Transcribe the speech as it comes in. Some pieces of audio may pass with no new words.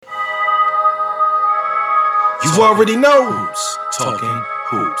You already know Hoops, talking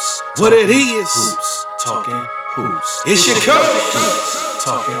hoops. what it is. Hoops, talking hoops. It's your coach. Hoops,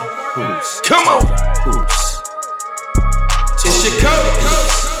 talking hoops. Come on. Hoops. It's your coach.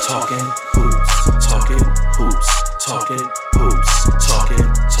 Talking hoops. Talking hoops. Talking hoops.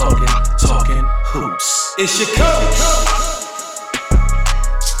 Talking hoops. It's your coach.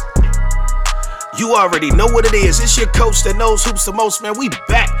 You already know what it is. It's your coach that knows hoops the most, man. We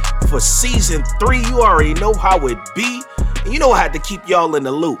back for season 3. You already know how it be. And you know I had to keep y'all in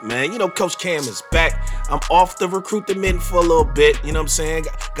the loop, man. You know Coach Cam is back. I'm off the recruit the men for a little bit. You know what I'm saying?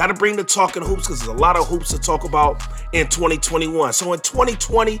 Got to bring the talking hoops because there's a lot of hoops to talk about in 2021. So in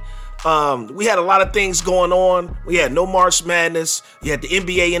 2020, we had a lot of things going on. We had no March Madness. You had the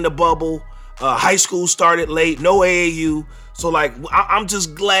NBA in the bubble. High school started late. No AAU. So, I'm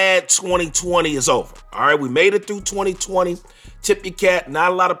just glad 2020 is over. All right, we made it through 2020. Tip your cap.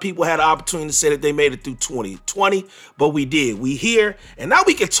 Not a lot of people had the opportunity to say that they made it through 2020, but we did. We here, and now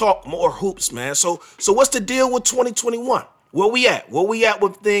we can talk more hoops, man. So what's the deal with 2021? Where we at? Where we at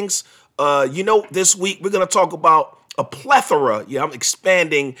with things? This week we're going to talk about a plethora. Yeah, I'm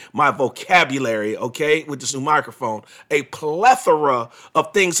expanding my vocabulary, okay, with this new microphone. A plethora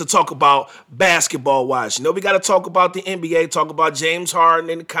of things to talk about basketball-wise. You know, we got to talk about the NBA, talk about James Harden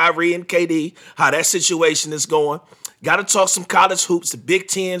and Kyrie and KD, how that situation is going. Got to talk some college hoops. The Big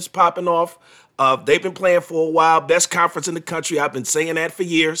Ten's popping off. They've been playing for a while. Best conference in the country. I've been saying that for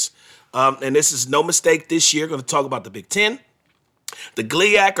years. And this is no mistake this year. Going to talk about the Big Ten. The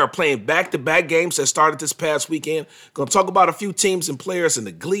GLIAC are playing back-to-back games that started this past weekend. Going to talk about a few teams and players in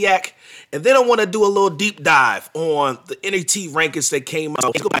the GLIAC. And then I want to do a little deep dive on the NET rankings that came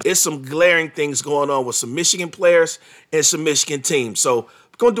out. There's some glaring things going on with some Michigan players and some Michigan teams. So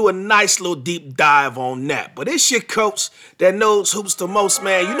we're going to do a nice little deep dive on that. But it's your coach that knows hoops the most,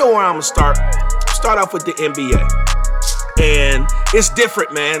 man. You know where I'm going to start. Start off with the NBA. And it's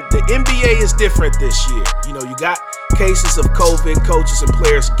different, man. The NBA is different this year. You know, you got cases of COVID, coaches and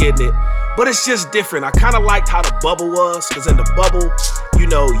players getting it, but it's just different. I kind of liked how the bubble was, because in the bubble,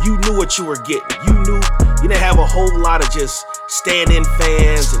 you knew what you were getting. You knew you didn't have a whole lot of just stand-in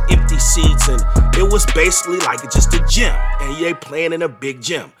fans and empty seats, and it was basically like just a gym, and you ain't playing in a big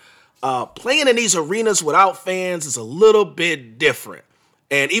gym. Playing in these arenas without fans is a little bit different,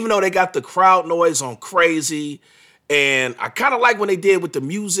 and even though they got the crowd noise on crazy, and I kind of like when they did with the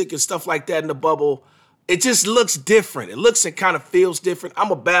music and stuff like that in the bubble, it just looks different. It looks and kind of feels different.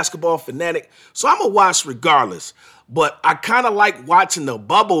 I'm a basketball fanatic, so I'm going to watch regardless. But I kind of like watching the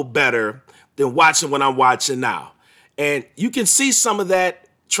bubble better than watching what I'm watching now. And you can see some of that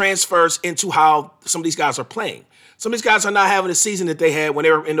transfers into how some of these guys are playing. Some of these guys are not having the season that they had when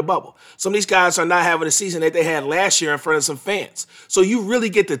they were in the bubble. Some of these guys are not having the season that they had last year in front of some fans. So you really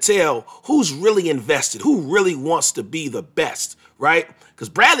get to tell who's really invested, who really wants to be the best, right? Because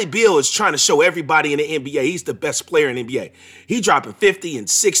Bradley Beal is trying to show everybody in the NBA he's the best player in the NBA. He dropping 50 and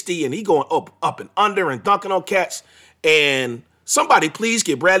 60, and he going up and under and dunking on cats. And somebody please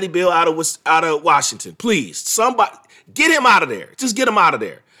get Bradley Beal out of Washington. Please, somebody get him out of there. Just get him out of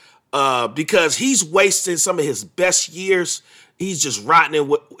there. Because he's wasting some of his best years. He's just rotting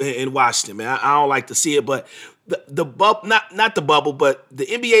in Washington, man. I don't like to see it, but the bubble, not the bubble, but the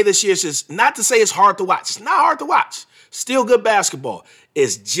NBA this year is just, not to say it's hard to watch. It's not hard to watch. Still good basketball.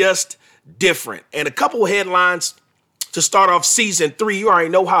 It's just different. And a couple of headlines to start off season 3. You already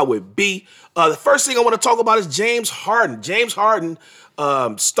know how it be. The first thing I want to talk about is James Harden. James Harden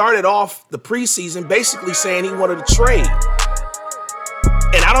started off the preseason basically saying he wanted to trade.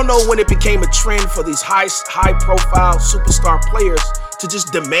 And I don't know when it became a trend for these high-profile superstar players to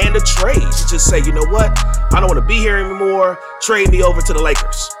just demand a trade, to just say, you know what, I don't want to be here anymore, trade me over to the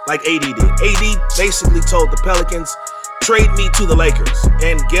Lakers, like AD did. AD basically told the Pelicans, trade me to the Lakers.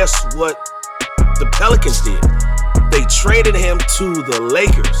 And guess what the Pelicans did? They traded him to the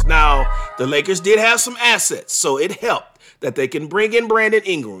Lakers. Now, the Lakers did have some assets, so it helped that they can bring in Brandon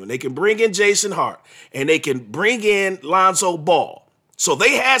Ingram, and they can bring in Jason Hart, and they can bring in Lonzo Ball. So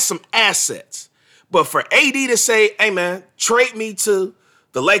they had some assets. But for AD to say, hey, man, trade me to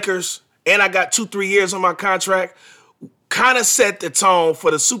the Lakers, and I got 2-3 years on my contract, kind of set the tone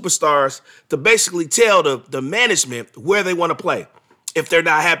for the superstars to basically tell the management where they want to play if they're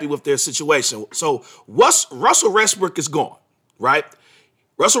not happy with their situation. So Russell Westbrook is gone, right?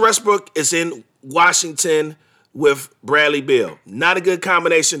 Russell Westbrook is in Washington with Bradley Beal. Not a good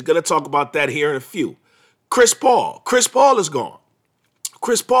combination. Going to talk about that here in a few. Chris Paul is gone.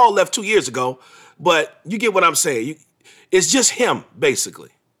 Chris Paul left 2 years ago, but you get what I'm saying. It's just him,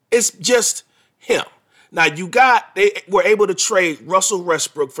 basically. It's just him. Now they were able to trade Russell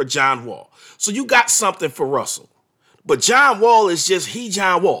Westbrook for John Wall. So you got something for Russell. But John Wall is just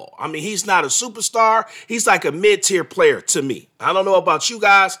John Wall. I mean, he's not a superstar. He's like a mid-tier player to me. I don't know about you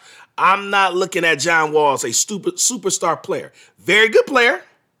guys. I'm not looking at John Wall as a superstar player. Very good player.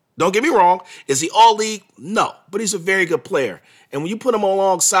 Don't get me wrong. Is he all league? No, but he's a very good player. And when you put him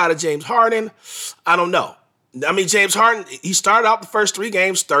alongside of James Harden, I don't know. I mean, James Harden, he started out the first 3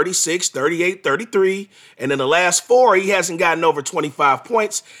 games, 36, 38, 33. And in the last 4, he hasn't gotten over 25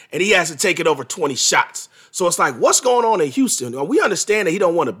 points, and he hasn't taken over 20 shots. So it's like, what's going on in Houston? Well, we understand that he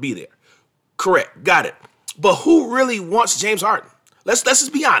don't want to be there. Correct. Got it. But who really wants James Harden? Let's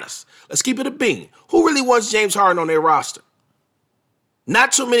just be honest. Let's keep it a bean. Who really wants James Harden on their roster?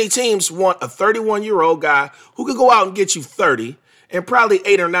 Not too many teams want a 31-year-old guy who could go out and get you 30 and probably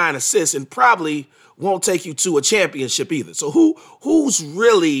 8 or 9 assists and probably won't take you to a championship either. So who's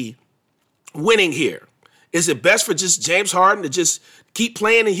really winning here? Is it best for just James Harden to just keep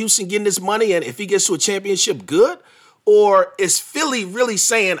playing in Houston, getting this money, and if he gets to a championship, good? Or is Philly really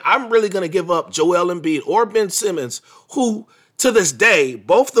saying, I'm really going to give up Joel Embiid or Ben Simmons, who to this day,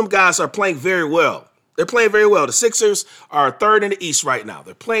 both of them guys are playing very well. They're playing very well. The Sixers are 3rd in the East right now.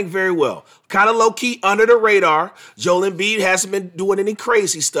 They're playing very well. Kind of low-key under the radar. Joel Embiid hasn't been doing any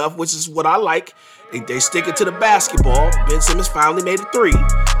crazy stuff, which is what I like. They stick it to the basketball. Ben Simmons finally made a 3.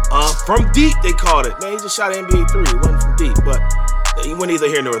 From deep, they called it. Man, he just shot an NBA 3. It wasn't from deep, but he went either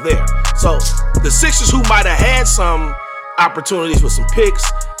here nor there. So the Sixers, who might have had some opportunities with some picks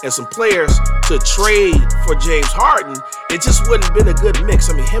and some players to trade for James Harden, it just wouldn't have been a good mix.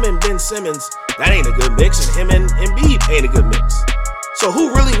 I mean, him and Ben Simmons, that ain't a good mix, and him and Embiid ain't a good mix. So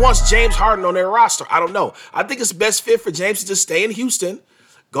who really wants James Harden on their roster? I don't know. I think it's best fit for James to just stay in Houston.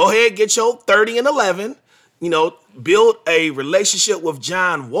 Go ahead, get your 30 and 11, build a relationship with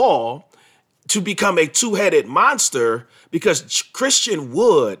John Wall to become a two-headed monster, because Christian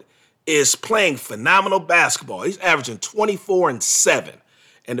Wood is playing phenomenal basketball. He's averaging 24 and 7.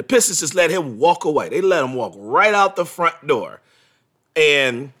 And the Pistons just let him walk away. They let him walk right out the front door.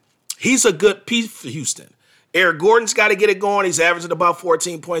 And he's a good piece for Houston. Eric Gordon's got to get it going. He's averaging about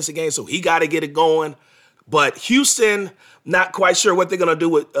 14 points a game, so he got to get it going. But Houston, not quite sure what they're going to do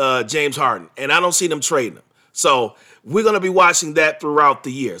with James Harden. And I don't see them trading him. So we're going to be watching that throughout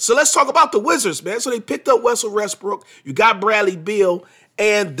the year. So let's talk about the Wizards, man. So they picked up Russell Westbrook. You got Bradley Beal.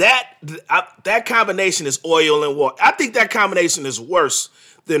 And that combination is oil and water. I think that combination is worse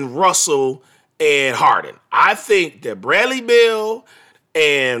than Russell and Harden. I think that Bradley Beal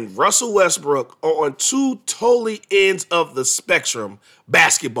and Russell Westbrook are on 2 totally ends of the spectrum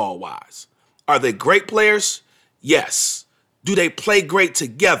basketball-wise. Are they great players? Yes. Do they play great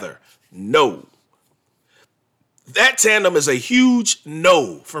together? No. That tandem is a huge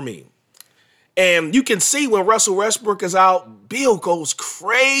no for me. And you can see when Russell Westbrook is out, Beal goes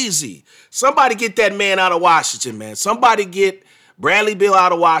crazy. Somebody get that man out of Washington, man. Somebody get Bradley Beal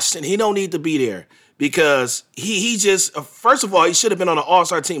out of Washington. He don't need to be there because he just, first of all, he should have been on the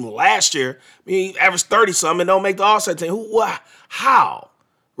All-Star team last year. I mean, he averaged 30-something and don't make the All-Star team. How?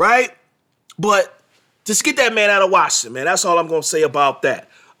 Right? But just get that man out of Washington, man. That's all I'm going to say about that.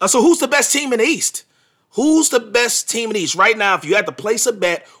 So who's the best team in the East? Who's the best team in the East? Right now, if you had to place a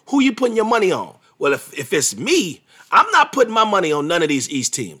bet, who you putting your money on? Well, if it's me, I'm not putting my money on none of these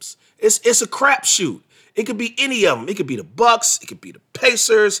East teams. It's a crapshoot. It could be any of them. It could be the Bucks. It could be the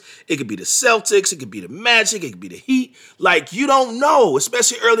Pacers. It could be the Celtics. It could be the Magic. It could be the Heat. Like, you don't know,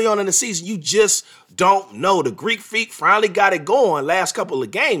 especially early on in the season. You just don't know. The Greek Freak finally got it going last couple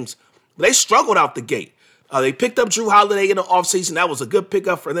of games. They struggled out the gate. They picked up Drew Holiday in the offseason. That was a good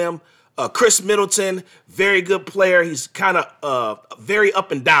pickup for them. Chris Middleton, very good player. He's kind of very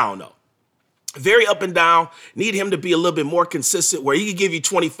up and down, though. Very up and down. Need him to be a little bit more consistent where he can give you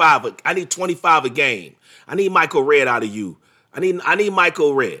 25. I need 25 a game. I need Michael Redd out of you. I need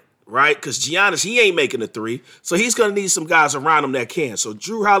Michael Redd, right? Because Giannis, he ain't making a 3. So he's going to need some guys around him that can. So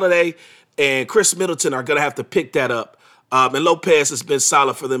Drew Holiday and Chris Middleton are going to have to pick that up. And Lopez has been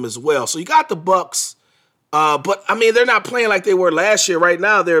solid for them as well. So you got the Bucks. But, I mean, they're not playing like they were last year. Right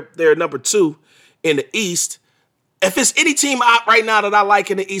now, they're number 2 in the East. If it's any team out right now that I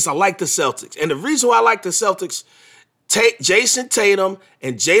like in the East, I like the Celtics. And the reason why I like the Celtics, Jason Tatum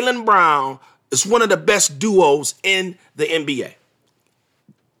and Jaylen Brown is one of the best duos in the NBA.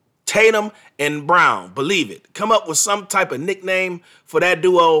 Tatum and Brown, believe it. Come up with some type of nickname for that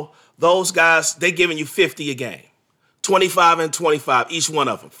duo. Those guys, they giving you 50 a game. 25 and 25, each one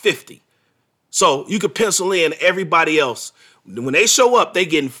of them, 50. So you could pencil in everybody else. When they show up, they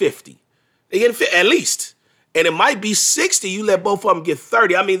getting 50. They getting 50, at least. And it might be 60. You let both of them get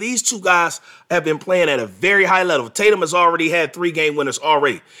 30. I mean, these two guys have been playing at a very high level. Tatum has already had 3-game winners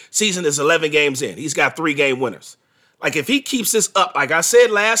already. Season is 11 games in. He's got 3-game winners. Like, if he keeps this up, like I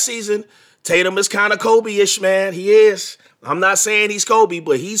said last season, Tatum is kind of Kobe-ish, man. He is. I'm not saying he's Kobe,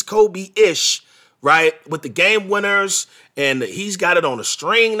 but he's Kobe-ish, right? With the game winners, and he's got it on a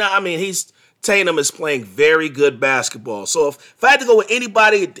string now. I mean, Tatum is playing very good basketball. So if I had to go with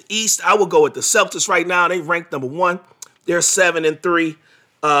anybody at the East, I would go with the Celtics right now. They ranked number 1. They're 7-3.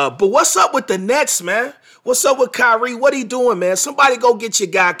 But what's up with the Nets, man? What's up with Kyrie? What he doing, man? Somebody go get your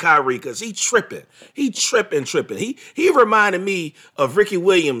guy Kyrie, because he tripping. He tripping. He reminded me of Ricky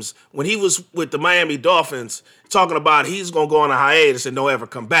Williams when he was with the Miami Dolphins, talking about he's going to go on a hiatus and don't ever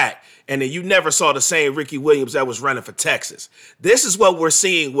come back. And then you never saw the same Ricky Williams that was running for Texas. This is what we're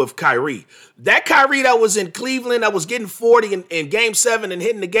seeing with Kyrie. That Kyrie that was in Cleveland, that was getting 40 in Game 7 and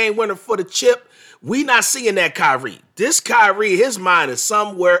hitting the game winner for the chip, we not seeing that Kyrie. This Kyrie, his mind is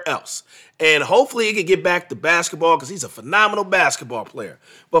somewhere else. And hopefully he can get back to basketball, because he's a phenomenal basketball player.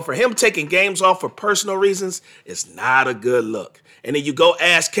 But for him taking games off for personal reasons, it's not a good look. And then you go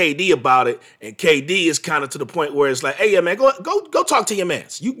ask KD about it, and KD is kind of to the point where it's like, hey, yeah, man, go talk to your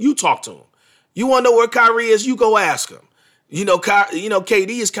mans. You talk to him. You want to know where Kyrie is? You go ask him. KD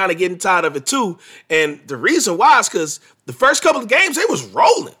is kind of getting tired of it too. And the reason why is because the first couple of games, they was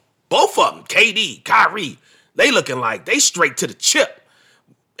rolling. Both of them, KD, Kyrie, they looking like they straight to the chip.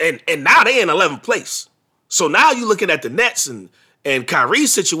 And now they in 11th place. So now you're looking at the Nets and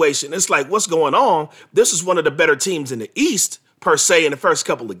Kyrie's situation. It's like, what's going on? This is one of the better teams in the East, per se, in the first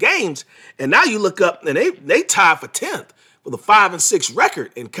couple of games. And now you look up and they tied for 10th with a 5-6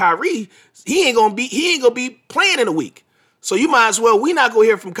 record. And Kyrie, he ain't gonna be playing in a week. So you might as well, we not gonna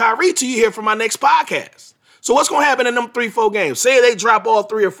hear from Kyrie till you hear from my next podcast. So what's gonna happen in them 3-4 games? Say they drop all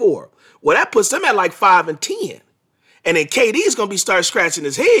 3 or 4. Well, that puts them at like 5-10. And then KD's going to be start scratching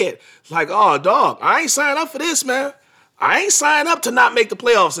his head like, oh, dog, I ain't signed up for this, man. I ain't signed up to not make the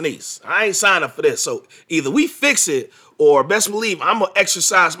playoffs in the East. I ain't signed up for this. So either we fix it, or best believe I'm going to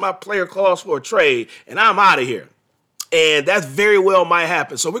exercise my player clause for a trade, and I'm out of here. And that very well might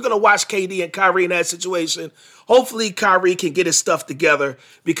happen. So we're going to watch KD and Kyrie in that situation. Hopefully Kyrie can get his stuff together,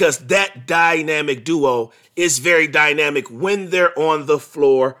 because that dynamic duo is very dynamic when they're on the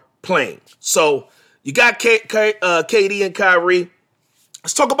floor playing. So you got KD and Kyrie.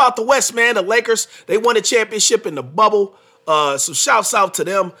 Let's talk about the West, man. The Lakers, they won a championship in the bubble. So shouts out to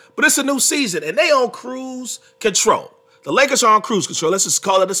them. But it's a new season, and they on cruise control. The Lakers are on cruise control. Let's just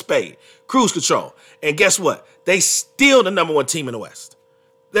call it a spade. Cruise control. And guess what? They still the number 1 team in the West.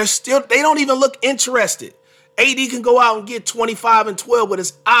 They don't even look interested. AD can go out and get 25-12 with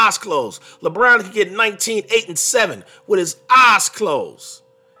his eyes closed. LeBron can get 19, 8, and 7 with his eyes closed.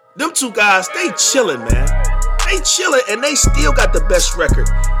 Them two guys, they chilling, man. They chilling, and they still got the best record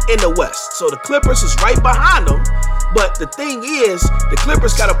in the West. So the Clippers is right behind them. But the thing is, the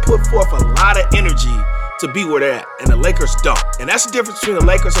Clippers got to put forth a lot of energy to be where they're at, and the Lakers don't. And that's the difference between the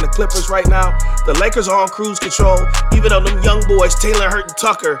Lakers and the Clippers right now. The Lakers are on cruise control, even though them young boys, Taylor Horton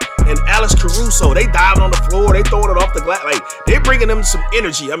Tucker and Alex Caruso, they diving on the floor, they throwing it off the glass. Like, they're bringing them some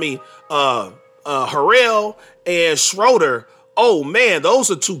energy. I mean, Harrell and Schroeder, oh, man, those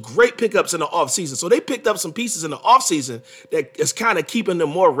are 2 great pickups in the offseason. So they picked up some pieces in the offseason that is kind of keeping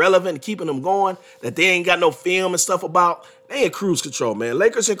them more relevant, keeping them going, that they ain't got no film and stuff about. They in cruise control, man.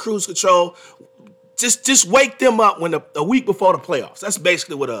 Lakers in cruise control. Just wake them up when a week before the playoffs. That's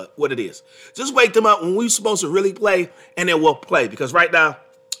basically what it is. Just wake them up when we're supposed to really play, and then we'll play. Because right now,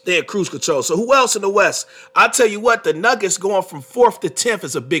 they're in cruise control. So who else in the West? I'll tell you what, the Nuggets going from 4th to 10th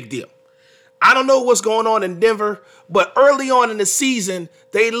is a big deal. I don't know what's going on in Denver, but early on in the season,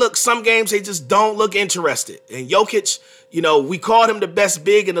 some games they just don't look interested. And Jokic, we called him the best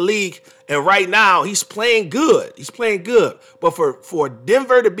big in the league, and right now he's playing good. But for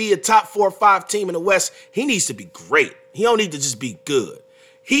Denver to be a top 4 or 5 team in the West, he needs to be great. He don't need to just be good.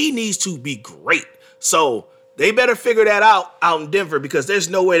 He needs to be great. So they better figure that out in Denver, because there's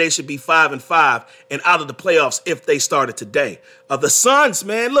no way they should be 5-5 and out of the playoffs if they started today. The Suns,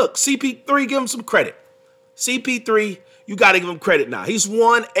 man, look, CP3, give him some credit. CP3, you got to give him credit now. He's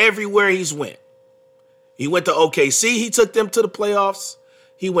won everywhere he's went. He went to OKC, he took them to the playoffs.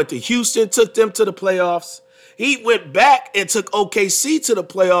 He went to Houston, took them to the playoffs. He went back and took OKC to the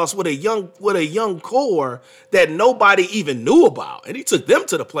playoffs with a young core that nobody even knew about, and he took them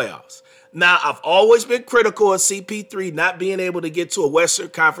to the playoffs. Now, I've always been critical of CP3 not being able to get to a Western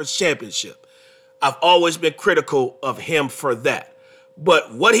Conference championship. I've always been critical of him for that.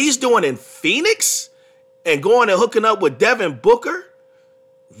 But what he's doing in Phoenix and going and hooking up with Devin Booker,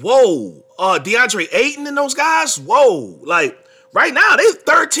 Whoa. DeAndre Ayton and those guys, whoa. Like, right now, they're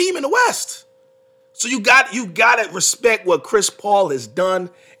third team in the West. So you got to respect what Chris Paul has done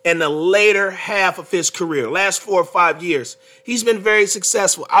in the later half of his career, last 4 or 5 years. He's been very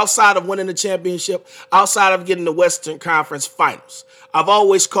successful outside of winning the championship, outside of getting the Western Conference Finals. I've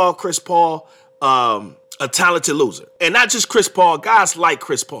always called Chris Paul a talented loser. And not just Chris Paul, guys like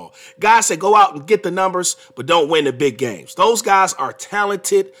Chris Paul. Guys that go out and get the numbers, but don't win the big games. Those guys are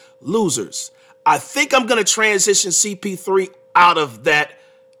talented losers. I think I'm going to transition CP3 out of that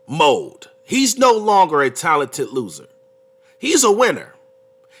mode. He's no longer a talented loser. He's a winner.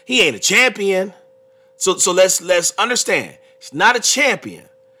 He ain't a champion. So let's understand. He's not a champion,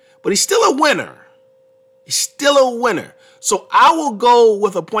 but he's still a winner. He's still a winner. So I will go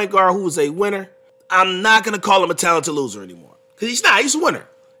with a point guard who is a winner. I'm not going to call him a talented loser anymore. Because he's not. He's a winner.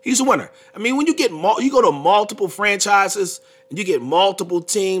 He's a winner. I mean, when you go to multiple franchises and you get multiple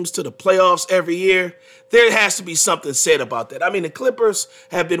teams to the playoffs every year, there has to be something said about that. I mean, the Clippers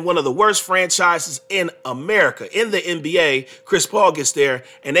have been one of the worst franchises in America. In the NBA, Chris Paul gets there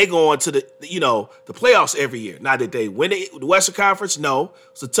and they go on to the playoffs every year. Now, did they win the Western Conference? No.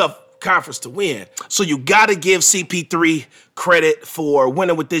 It's a tough conference to win. So you got to give CP3 credit for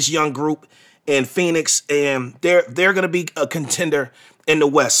winning with this young group in Phoenix, and they're going to be a contender in the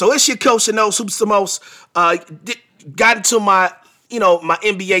West. So it's your coach that knows hoops the most. Got into my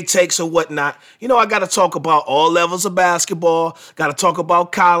NBA takes and whatnot. I got to talk about all levels of basketball. Got to talk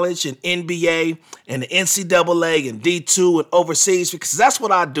about college and NBA and the NCAA and D2 and overseas, because that's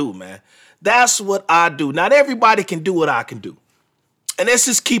what I do, man. That's what I do. Not everybody can do what I can do. And let's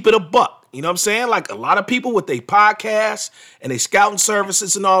just keep it a buck. You know what I'm saying? Like a lot of people with their podcasts and their scouting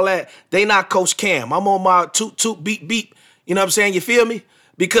services and all that, they not Coach Cam. I'm on my toot beep beep. You know what I'm saying? You feel me?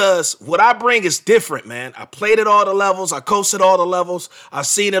 Because what I bring is different, man. I played at all the levels. I coached at all the levels. I've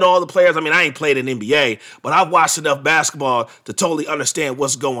seen it all the players. I mean, I ain't played in NBA, but I've watched enough basketball to totally understand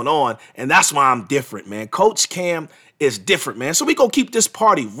what's going on. And that's why I'm different, man. Coach Cam is different, man. So we gonna keep this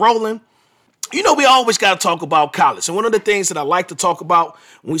party rolling. We always got to talk about college. And one of the things that I like to talk about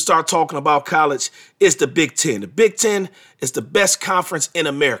when we start talking about college is the Big Ten. The Big Ten is the best conference in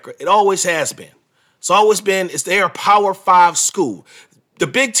America. It always has been. It's always been. They're a Power 5 school. The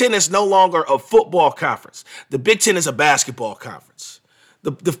Big Ten is no longer a football conference. The Big Ten is a basketball conference.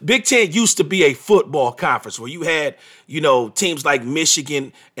 The Big Ten used to be a football conference where you had, teams like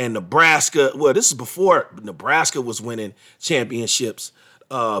Michigan and Nebraska. Well, this is before Nebraska was winning championships.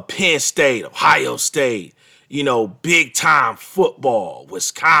 Penn State, Ohio State, big time football,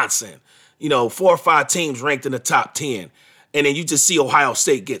 Wisconsin, 4 or 5 teams ranked in the top 10. And then you just see Ohio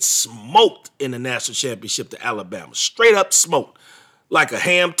State get smoked in the national championship to Alabama. Straight up smoked. Like a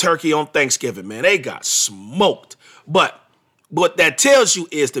ham turkey on Thanksgiving, man. They got smoked. But what that tells you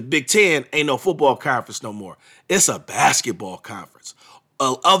is the Big Ten ain't no football conference no more. It's a basketball conference.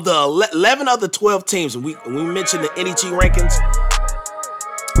 Of the 11 of the 12 teams, and we mentioned the NET rankings,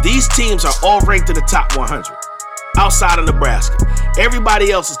 these teams are all ranked in the top 100 outside of Nebraska.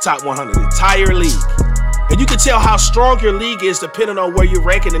 Everybody else is top 100, the entire league. And you can tell how strong your league is depending on where your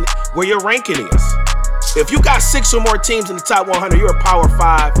ranking is. If you got 6 or more teams in the top 100, you're a Power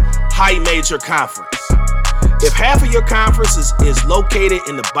 5 high major conference. If half of your conference is located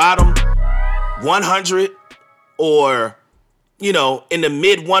in the bottom 100 or, in the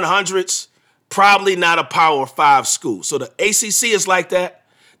mid 100s, probably not a Power 5 school. So the ACC is like that.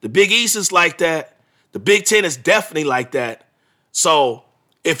 The Big East is like that. The Big Ten is definitely like that. So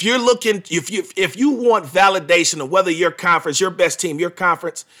if you're looking, if you want validation of whether your conference, your best team, your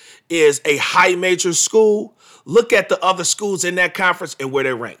conference is a high major school, look at the other schools in that conference and where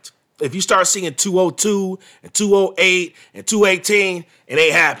they're ranked. If you start seeing 202 and 208 and 218, it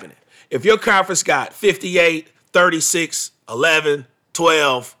ain't happening. If your conference got 58, 36, 11,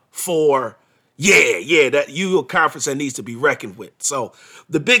 12, 4, that you a conference that needs to be reckoned with. So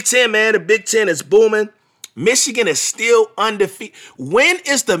the Big Ten, man, the Big Ten is booming. Michigan is still undefeated. When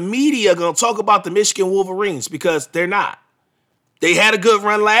is the media going to talk about the Michigan Wolverines? Because they're not. They had a good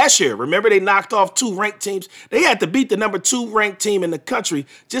run last year. Remember, they knocked off 2 ranked teams. They had to beat the number 2 ranked team in the country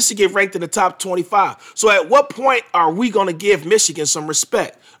just to get ranked in the top 25. So at what point are we going to give Michigan some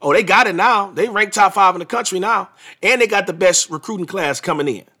respect? Oh, they got it now. They ranked top 5 in the country now. And they got the best recruiting class coming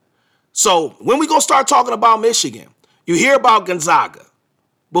in. So when we going to start talking about Michigan, you hear about Gonzaga.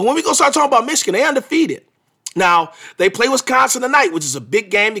 But when we going to start talking about Michigan, they undefeated. Now, they play Wisconsin tonight, which is a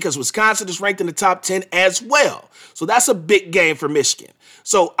big game because Wisconsin is ranked in the top 10 as well. So that's a big game for Michigan.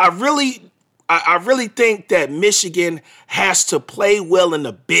 So I I really think that Michigan has to play well in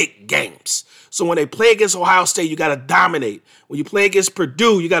the big games. So when they play against Ohio State, you got to dominate. When you play against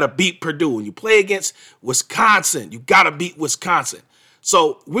Purdue, you got to beat Purdue. When you play against Wisconsin, you got to beat Wisconsin.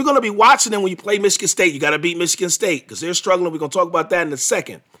 So we're going to be watching them when you play Michigan State. You got to beat Michigan State because they're struggling. We're going to talk about that in a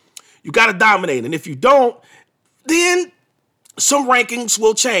second. You got to dominate. And if you don't, then some rankings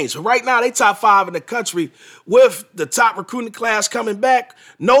will change. But right now, they top 5 in the country with the top recruiting class coming back.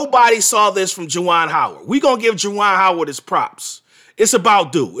 Nobody saw this from Juwan Howard. We're going to give Juwan Howard his props. It's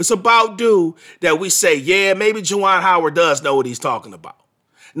about due. It's about due that we say, yeah, maybe Juwan Howard does know what he's talking about.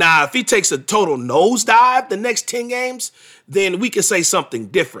 Now, if he takes a total nosedive the next 10 games, then we can say something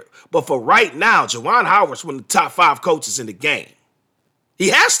different. But for right now, Juwan Howard's one of the top 5 coaches in the game. He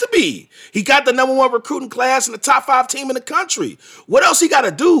has to be. He got the number 1 recruiting class and the top 5 team in the country. What else he got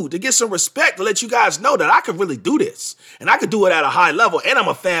to do to get some respect to let you guys know that I can really do this? And I can do it at a high level. And I'm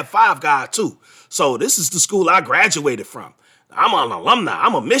a Fab 5 guy, too. So this is the school I graduated from. I'm an alumni.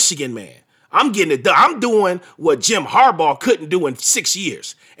 I'm a Michigan man. I'm getting it done. I'm doing what Jim Harbaugh couldn't do in 6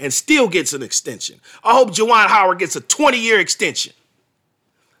 years and still gets an extension. I hope Juwan Howard gets a 20-year extension.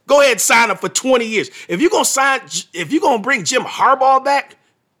 Go ahead and sign him for 20 years. If you're gonna bring Jim Harbaugh back,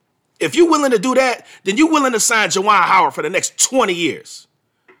 if you're willing to do that, then you're willing to sign Juwan Howard for the next 20 years.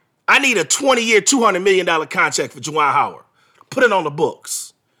 I need a 20-year, $200 million contract for Juwan Howard. Put it on the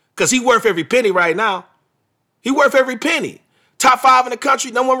books. Because he's worth every penny right now. He's worth every penny. Top 5 in the country,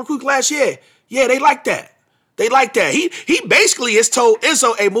 number 1 recruit class, yeah. Yeah, they like that. They like that. He basically has told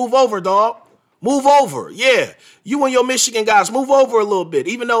Izzo, hey, move over, dog. Move over. Yeah. You and your Michigan guys, move over a little bit.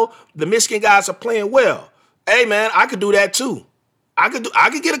 Even though the Michigan guys are playing well. Hey, man, I could do that too. I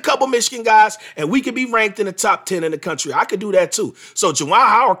could get a couple Michigan guys, and we could be ranked in the top 10 in the country. I could do that too. So Juwan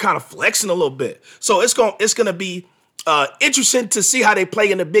Howard kind of flexing a little bit. So it's gonna be interesting to see how they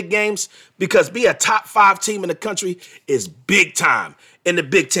play in the big games because being a top 5 team in the country is big time in the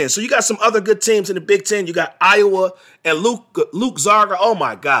Big Ten. So you got some other good teams in the Big Ten. You got Iowa and Luke Zarga. Oh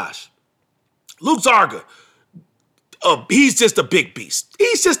my gosh. Luke Zarga. He's just a big beast.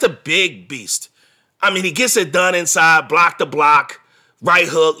 He's just a big beast. I mean, he gets it done inside, block to block, right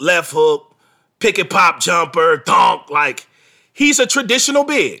hook, left hook, pick and pop jumper, donk. Like, he's a traditional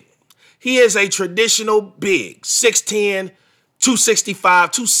big. He is a traditional big, 6'10",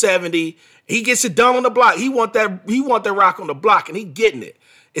 265, 270. He gets it done on the block. He want that rock on the block, and he getting it.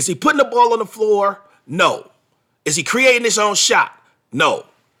 Is he putting the ball on the floor? No. Is he creating his own shot? No.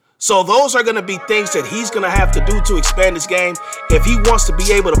 So those are going to be things that he's going to have to do to expand his game if he wants to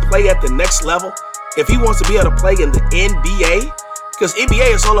be able to play at the next level, if he wants to be able to play in the NBA, because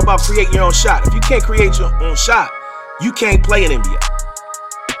NBA is all about creating your own shot. If you can't create your own shot, you can't play in NBA.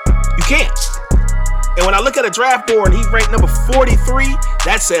 You can't. And when I look at a draft board and he's ranked number 43,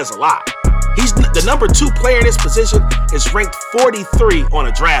 that says a lot. He's the number 2 player in this position is ranked 43 on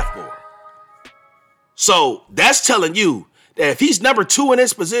a draft board. So that's telling you that if he's number 2 in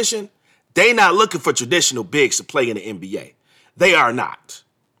this position, they not looking for traditional bigs to play in the NBA. They are not.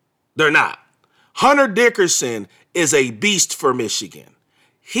 They're not. Hunter Dickerson is a beast for Michigan.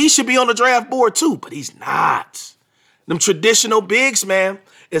 He should be on the draft board too, but he's not. Them traditional bigs, man.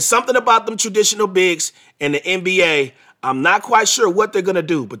 There's something about them traditional bigs in the NBA. I'm not quite sure what they're going to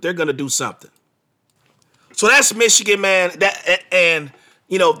do, but they're going to do something. So that's Michigan, man. And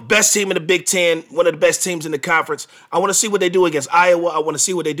best team in the Big Ten, one of the best teams in the conference. I want to see what they do against Iowa. I want to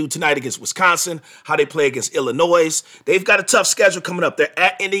see what they do tonight against Wisconsin, how they play against Illinois. They've got a tough schedule coming up. They're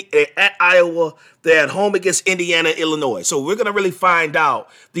at Iowa. They're at home against Indiana, Illinois. So we're going to really find out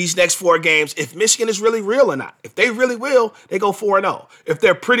these next 4 games if Michigan is really real or not. If they really will, they go 4-0. If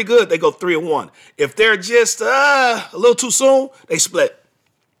they're pretty good, they go 3-1. If they're just a little too soon, they split.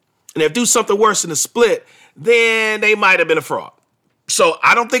 And if they do something worse than a split, then they might have been a fraud. So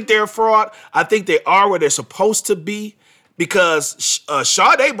I don't think they're a fraud. I think they are where they're supposed to be because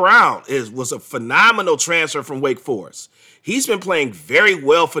Sade Brown was a phenomenal transfer from Wake Forest. He's been playing very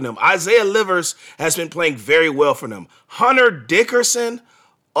well for them. Isaiah Livers has been playing very well for them. Hunter Dickerson,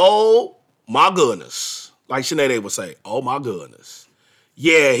 oh my goodness. Like Sinead would say, oh my goodness.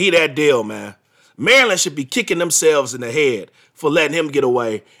 Yeah, he that deal, man. Maryland should be kicking themselves in the head for letting him get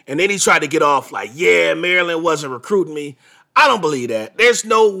away. And then he tried to get off like, yeah, Maryland wasn't recruiting me. I don't believe that. There's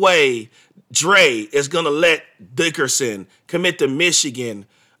no way Dre is going to let Dickerson commit to Michigan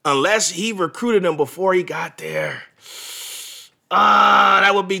unless he recruited him before he got there.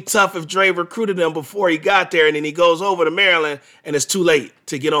 That would be tough if Dre recruited him before he got there and then he goes over to Maryland and it's too late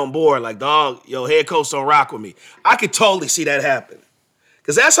to get on board. Like, dog, yo, head coach don't rock with me. I could totally see that happen.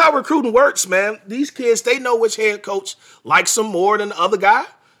 Because that's how recruiting works, man. These kids, they know which head coach likes them more than the other guy.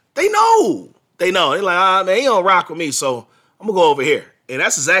 They know. They know. They're like, man, he don't rock with me, so I'm going to go over here. And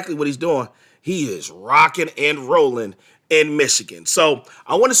that's exactly what he's doing. He is rocking and rolling in Michigan. So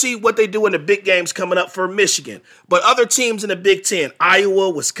I want to see what they do in the big games coming up for Michigan. But other teams in the Big Ten,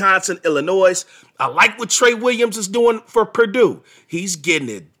 Iowa, Wisconsin, Illinois, I like what Trey Williams is doing for Purdue. He's getting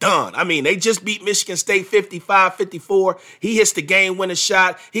it done. I mean, they just beat Michigan State 55-54. He hits the game-winning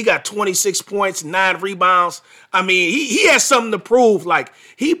shot. He got 26 points, 9 rebounds. I mean, he has something to prove. Like,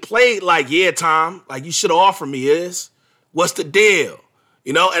 he played like, yeah, Tom, like you should have offered me this. What's the deal?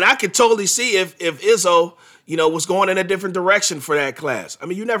 You know, and I could totally see if Izzo, you know, was going in a different direction for that class. I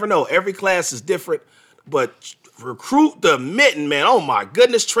mean, you never know. Every class is different. But recruit the mitten, man. Oh, my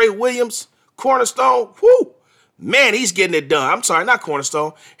goodness. Trey Williams, Cornerstone. Whoo. Man, he's getting it done. I'm sorry, not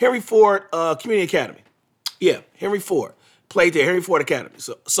Cornerstone. Henry Ford Community Academy. Yeah, Henry Ford. Played there, Henry Ford Academy.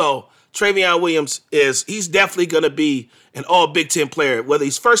 So Travion Williams he's definitely going to be an all Big Ten player. Whether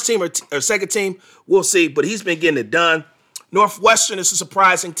he's first team or second team, we'll see. But he's been getting it done. Northwestern is a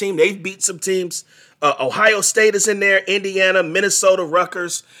surprising team. They've beat some teams. Ohio State is in there, Indiana, Minnesota,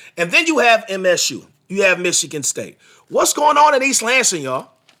 Rutgers. And then you have MSU. You have Michigan State. What's going on in East Lansing, y'all?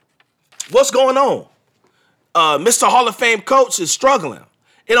 What's going on? Mr. Hall of Fame coach is struggling.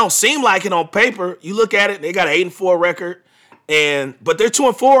 It don't seem like it on paper. You look at it, they got an 8-4 record, but they're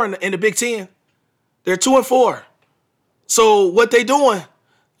 2-4 in the Big Ten. They're 2-4. So what they doing?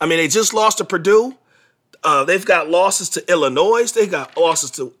 I mean, they just lost to Purdue. They've got losses to Illinois. They got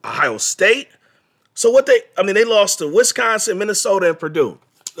losses to Ohio State. So they lost to Wisconsin, Minnesota, and Purdue.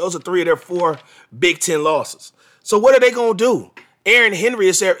 Those are 3 of their 4 Big Ten losses. So what are they going to do? Aaron Henry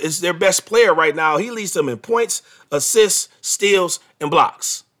is their best player right now. He leads them in points, assists, steals, and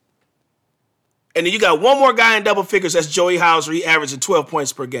blocks. And then you got one more guy in double figures. That's Joey Hauser. He averaging 12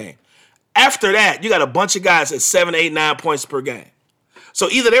 points per game. After that, you got a bunch of guys at 7, 8, 9 points per game. So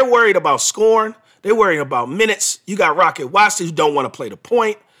either they're worried about scoring, they're worried about minutes. You got Rocket Watson who don't want to play the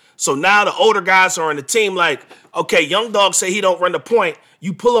point. So now the older guys are on the team like, okay, young dog say he don't run the point.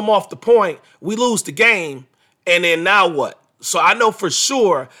 You pull him off the point, we lose the game, and then now what? So I know for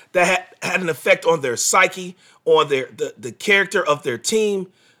sure that had an effect on their psyche, on the character of their team,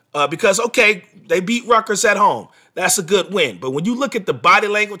 because, okay, they beat Rutgers at home. That's a good win. But when you look at the body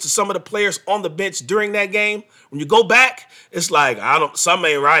language of some of the players on the bench during that game, when you go back, it's like,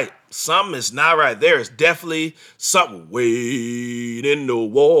 something ain't right. Something is not right. There is definitely something way in the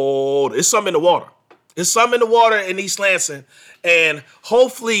water. It's something in the water. It's something in the water in East Lansing. And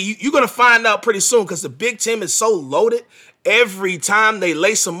hopefully you're going to find out pretty soon because the Big Ten is so loaded. Every time they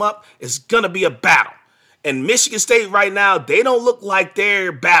lace them up, it's going to be a battle. And Michigan State right now, they don't look like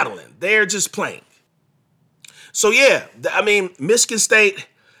they're battling. They're just playing. So, yeah, I mean, Michigan State,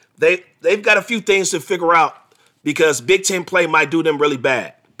 they've got a few things to figure out because Big Ten play might do them really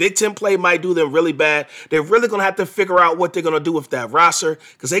bad. Big Ten play might do them really bad. They're really going to have to figure out what they're going to do with that roster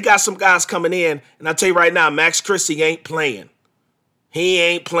because they got some guys coming in. And I'll tell you right now, Max Christie ain't playing. He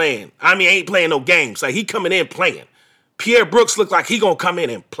ain't playing. I mean, ain't playing no games. Like, he coming in playing. Pierre Brooks look like he going to come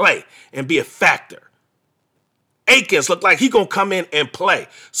in and play and be a factor. Akins look like he going to come in and play.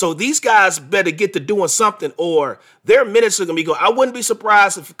 So these guys better get to doing something or their minutes are going to be going. I wouldn't be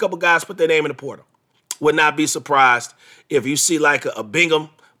surprised if a couple guys put their name in the portal. Would not be surprised if you see like a Bingham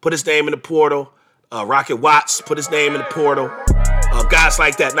put his name in the portal, Rocket Watts put his name in the portal, guys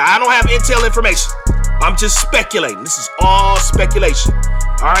like that. Now, I don't have intel information. I'm just speculating. This is all speculation.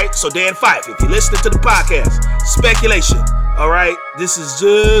 All right? So, Dan Fife, if you're listening to the podcast, speculation. All right? This is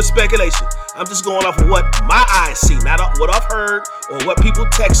just speculation. I'm just going off of what my eyes see, not what I've heard or what people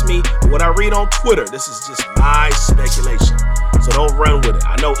text me or what I read on Twitter. This is just my speculation. So don't run with it.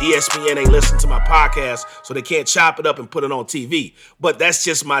 I know ESPN ain't listening to my podcast, so they can't chop it up and put it on TV. But that's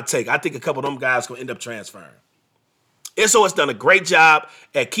just my take. I think a couple of them guys going to end up transferring. Izzo has done a great job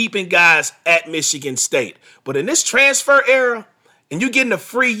at keeping guys at Michigan State. But in this transfer era, and you're getting a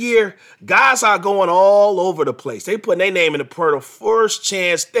free year, guys are going all over the place. They putting their name in the portal first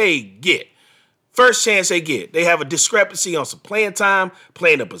chance they get. First chance they get. They have a discrepancy on some playing time,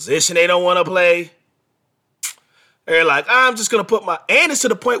 playing a position they don't want to play. They're like, I'm just going to put and it's to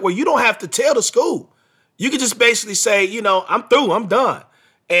the point where you don't have to tell the school. You can just basically say, I'm through, I'm done.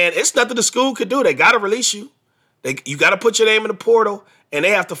 And it's nothing the school could do. They got to release you. You got to put your name in the portal, and they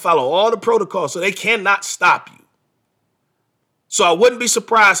have to follow all the protocols, so they cannot stop you. So I wouldn't be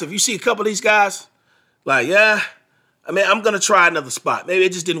surprised if you see a couple of these guys, like, I'm going to try another spot. Maybe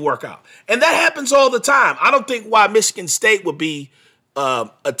it just didn't work out. And that happens all the time. I don't think why Michigan State would be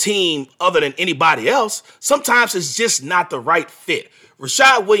a team other than anybody else. Sometimes it's just not the right fit.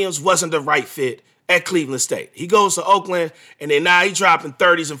 Rashad Williams wasn't the right fit at Cleveland State. He goes to Oakland, and then now he's dropping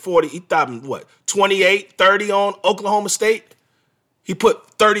 30s and 40s. He dropping, 28, 30 on Oklahoma State? He put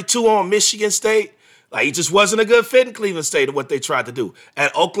 32 on Michigan State. Like, he just wasn't a good fit in Cleveland State of what they tried to do.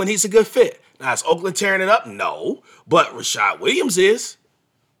 At Oakland, he's a good fit. Now, is Oakland tearing it up? No. But Rashad Williams is.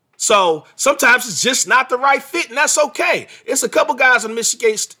 So sometimes it's just not the right fit, and that's okay. It's a couple guys on the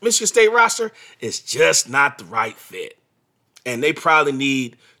Michigan State roster. It's just not the right fit. And they probably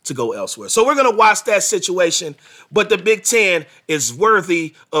need to go elsewhere. So we're going to watch that situation. But the Big Ten is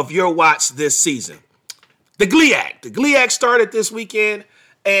worthy of your watch this season. The GLIAC. The GLIAC started this weekend.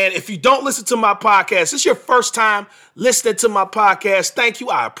 And if you don't listen to my podcast, it's your first time listening to my podcast. Thank you.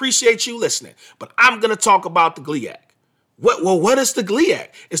 I appreciate you listening. But I'm going to talk about the GLIAC. What is the GLIAC?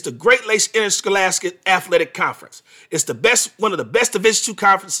 It's the Great Lakes Interscholastic Athletic Conference. It's one of the best Division II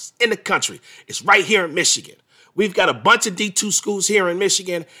conferences in the country. It's right here in Michigan. We've got a bunch of D2 schools here in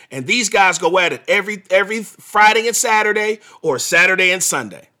Michigan, and these guys go at it every Friday and Saturday or Saturday and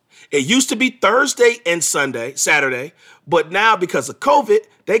Sunday. It used to be Thursday and Saturday, but now because of COVID,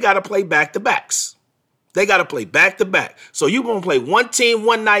 they got to play back-to-backs. They got to play back-to-back. So you're going to play one team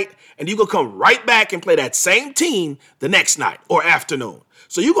one night, and you're going to come right back and play that same team the next night or afternoon.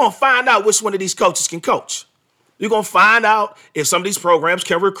 So you're going to find out which one of these coaches can coach. You're going to find out if some of these programs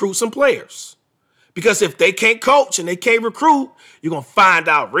can recruit some players. Because if they can't coach and they can't recruit, you're going to find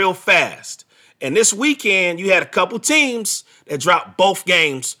out real fast. And this weekend, you had a couple teams that dropped both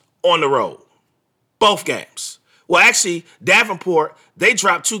games on the road. Both games. Well, actually, Davenport, they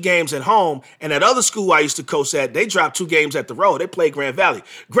dropped 2 games at home. And that other school I used to coach at, they dropped 2 games at the road. They played Grand Valley.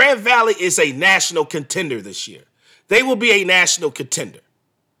 Grand Valley is a national contender this year. They will be a national contender.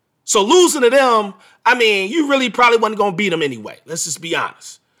 So losing to them, I mean, you really probably wasn't going to beat them anyway. Let's just be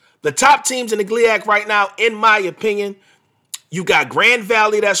honest. The top teams in the GLIAC right now, in my opinion, you got Grand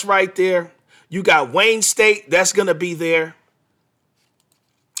Valley that's right there. You got Wayne State that's going to be there.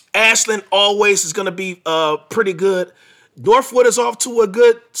 Ashland always is going to be pretty good. Northwood is off to a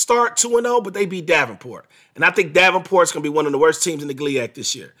good start, 2-0, but they beat Davenport. And I think Davenport's going to be one of the worst teams in the GLIAC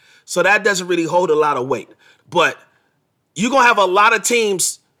this year. So that doesn't really hold a lot of weight. But you're going to have a lot of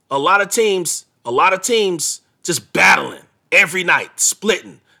teams just battling every night,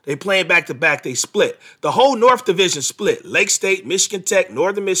 splitting. They playing back-to-back, they split. The whole North Division split. Lake State, Michigan Tech,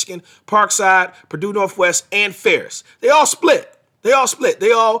 Northern Michigan, Parkside, Purdue Northwest, and Ferris. They all split.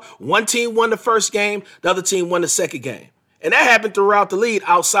 One team won the first game, the other team won the second game. And that happened throughout the league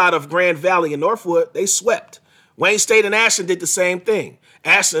outside of Grand Valley and Northwood. They swept. Wayne State and Ashland did the same thing.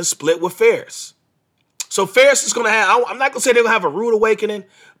 Ashland split with Ferris. So Ferris is going to have, I'm not going to say they're going to have a rude awakening,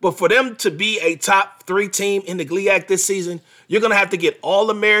 but for them to be a top 3 team in the GLIAC this season, you're going to have to get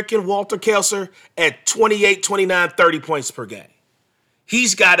All-American Walter Kelser at 28, 29, 30 points per game.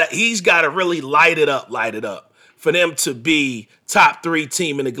 He's got to really light it up for them to be top 3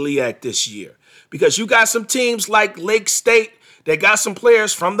 team in the GLIAC this year. Because you got some teams like Lake State that got some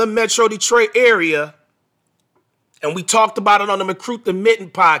players from the Metro Detroit area. And we talked about it on the Recruit the Mitten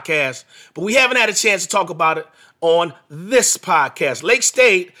podcast, but we haven't had a chance to talk about it on this podcast. Lake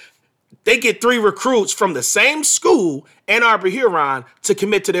State, they get 3 recruits from the same school, Ann Arbor Huron, to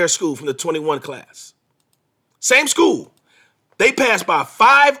commit to their school from the 21 class. Same school. They passed by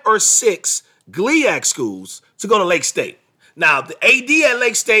 5 or 6 GLIAC schools to go to Lake State. Now, the AD at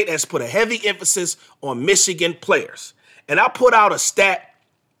Lake State has put a heavy emphasis on Michigan players. And I put out a stat.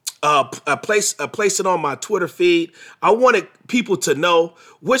 I placed it on my Twitter feed. I wanted people to know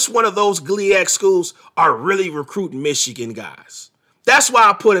which one of those GLIAC schools are really recruiting Michigan guys. That's why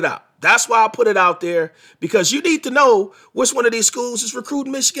I put it out. That's why I put it out there, because you need to know which one of these schools is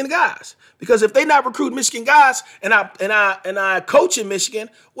recruiting Michigan guys. Because if they're not recruiting Michigan guys and I coach in Michigan,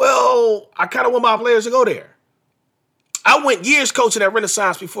 well, I kind of want my players to go there. I went years coaching at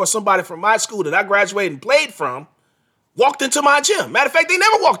Renaissance before somebody from my school that I graduated and played from walked into my gym. Matter of fact, they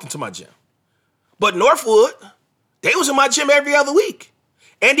never walked into my gym. But Northwood, they was in my gym every other week.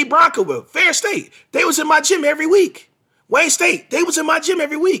 Andy Bronkowitz, Fair State, they was in my gym every week. Wayne State, they was in my gym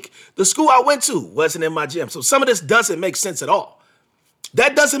every week. The school I went to wasn't in my gym. So some of this doesn't make sense at all.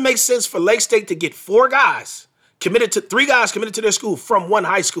 That doesn't make sense for Lake State to get 3 guys committed to their school from one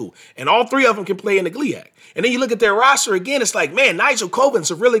high school. And all 3 of them can play in the GLIAC. And then you look at their roster again, it's like, man, Nigel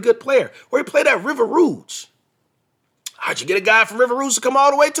Cobin's a really good player. Where he played at River Rouge. How'd you get a guy from River Rouge to come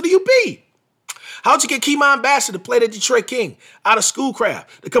all the way to the UP? How'd you get Keemon Bassett to play the Detroit King out of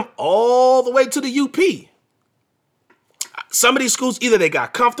Schoolcraft to come all the way to the UP? Some of these schools, either they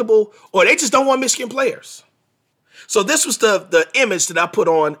got comfortable or they just don't want Michigan players. So this was the image that I put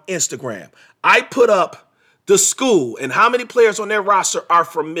on Instagram. I put up the school and how many players on their roster are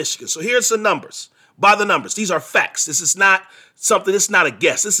from Michigan. So here's the numbers. By the numbers. These are facts. This is not a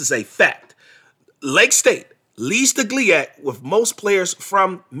guess. This is a fact. Lake State leads the GLIAC with most players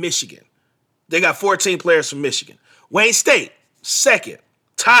from Michigan. They got 14 players from Michigan. Wayne State, second,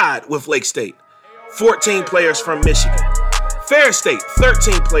 tied with Lake State. 14 players from Michigan. Ferris State,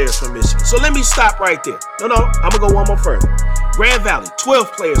 13 players from Michigan. So let me stop right there. No, I'm going to go one more further. Grand Valley,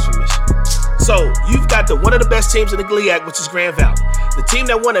 12 players from Michigan. So you've got one of the best teams in the GLIAC, which is Grand Valley. The team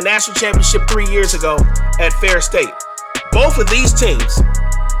that won the national championship 3 years ago at Ferris State. Both of these teams,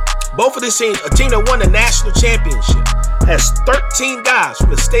 a team that won the national championship has 13 guys from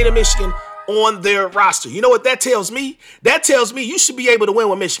the state of Michigan on their roster. You know what that tells me? That tells me you should be able to win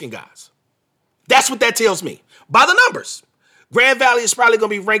with Michigan guys. That's what that tells me. By the numbers. Grand Valley is probably going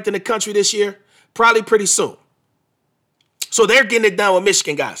to be ranked in the country this year, probably pretty soon. So they're getting it done with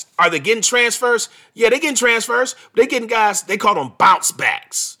Michigan guys. Are they getting transfers? Yeah, they're getting transfers. But they're getting guys, they call them bounce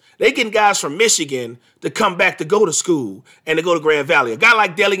backs. They're getting guys from Michigan to come back to go to school and to go to Grand Valley. A guy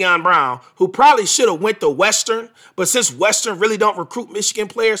like Delion Brown, who probably should have went to Western, but since Western really don't recruit Michigan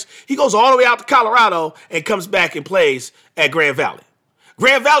players, he goes all the way out to Colorado and comes back and plays at Grand Valley.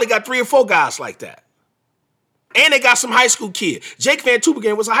 Grand Valley got 3 or 4 guys like that. And they got some high school kid. Jake Van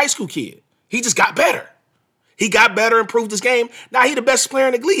Tubingen was a high school kid. He just got better. He got better, improved his game. Now he's the best player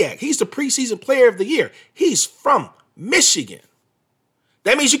in the GLIAC. He's the preseason player of the year. He's from Michigan.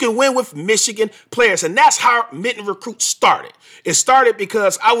 That means you can win with Michigan players. And that's how Mitten Recruit started. It started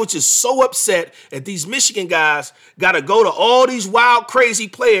because I was just so upset that these Michigan guys got to go to all these wild, crazy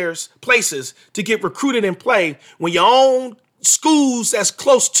places to get recruited and play when your own schools that's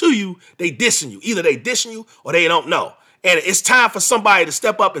close to you, they dissing you. Either they dissing you or they don't know. And it's time for somebody to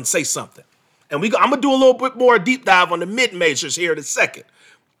step up and say something. And I'm going to do a little bit more deep dive on the mid-majors here in a second.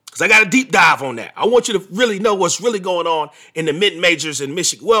 Because I got a deep dive on that. I want you to really know what's really going on in the mid-majors in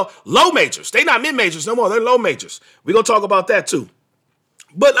Michigan. Well, low majors. They're not mid-majors no more. They're low majors. We're going to talk about that too.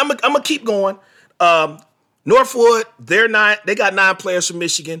 But I'm going to keep going. Northwood, they got 9 players from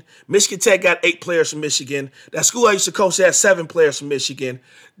Michigan. Michigan Tech got 8 players from Michigan. That school I used to coach had 7 players from Michigan.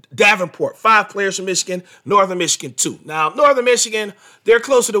 Davenport, 5 players from Michigan. Northern Michigan, 2. Now, Northern Michigan, they're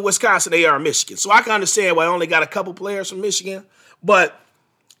closer to Wisconsin than they are Michigan. So I can understand why I only got a couple players from Michigan. But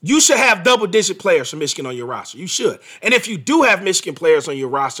you should have double-digit players from Michigan on your roster. You should. And if you do have Michigan players on your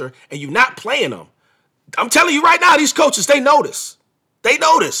roster and you're not playing them, I'm telling you right now, these coaches, they notice. They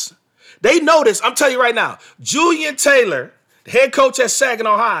notice. I'm telling you right now, Julian Taylor, the head coach at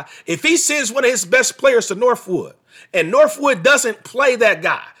Saginaw High, if he sends one of his best players to Northwood and Northwood doesn't play that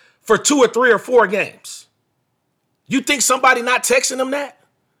guy for 2 or 3 or 4 games, you think somebody not texting him that?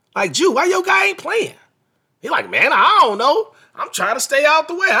 Like, Ju, why your guy ain't playing? He like, man, I don't know. I'm trying to stay out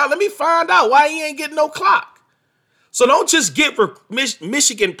the way. Let me find out why he ain't getting no clock. So don't just get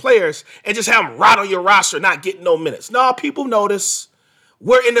Michigan players and just have them right on your roster not getting no minutes. No, people notice.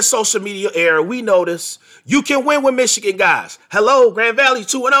 We're in the social media era. We notice. You can win with Michigan guys. Hello, Grand Valley,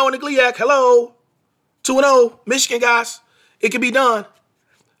 2-0 in the GLIAC. Hello, 2-0, Michigan guys. It can be done.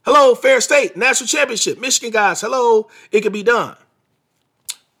 Hello, Fair State, National Championship. Michigan guys, hello, it can be done.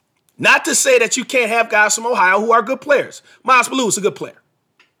 Not to say that you can't have guys from Ohio who are good players. Miles Ballou is a good player.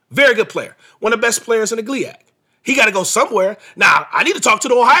 Very good player. One of the best players in the GLIAC. He got to go somewhere. Now, I need to talk to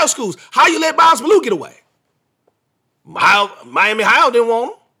the Ohio schools. How you let Miles Ballou get away? Miami Ohio didn't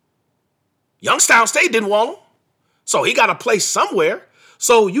want him. Youngstown State didn't want him. So he got to play somewhere.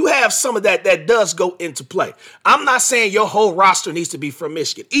 So you have some of that does go into play. I'm not saying your whole roster needs to be from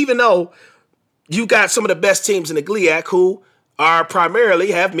Michigan, even though you got some of the best teams in the GLIAC who are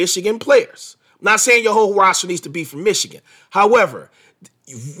primarily have Michigan players. I'm not saying your whole roster needs to be from Michigan. However,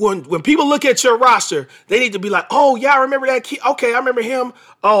 when people look at your roster, they need to be like, oh, yeah, I remember that kid. Okay, I remember him.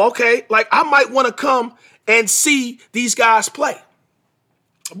 Oh, okay. Like, I might want to come and see these guys play.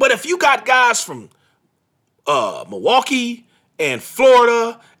 But if you got guys from Milwaukee and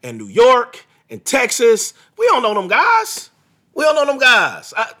Florida and New York and Texas, we don't know them guys.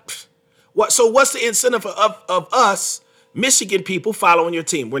 So what's the incentive of us Michigan people following your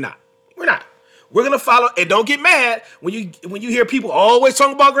team? We're not. We're going to follow, and don't get mad when you hear people always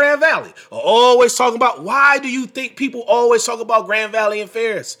talking about Grand Valley, or always talking about, why do you think people always talk about Grand Valley and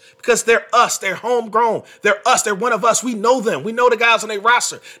Ferris? Because they're us, they're homegrown, they're us, they're one of us, we know them, we know the guys on their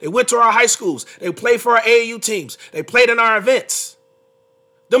roster, they went to our high schools, they played for our AAU teams, they played in our events.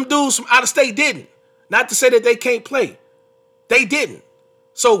 Them dudes from out of state didn't. Not to say that they can't play. They didn't.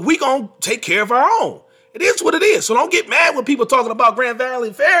 So we going to take care of our own. It is what it is. So don't get mad when people talking about Grand Valley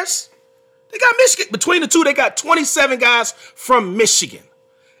and Ferris. They got Michigan. Between the two, they got 27 guys from Michigan.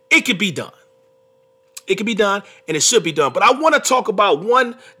 It could be done. It can be done, and it should be done. But I want to talk about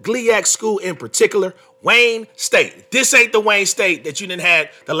one GLIAC school in particular, Wayne State. This ain't the Wayne State that you didn't have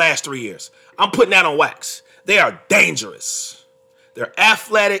the last 3 years. I'm putting that on wax. They are dangerous. They're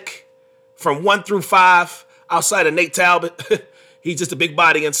athletic from 1 through 5 outside of Nate Talbot. He's just a big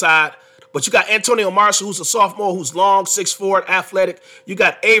body inside. But you got Antonio Marshall, who's a sophomore, who's long, 6'4", athletic. You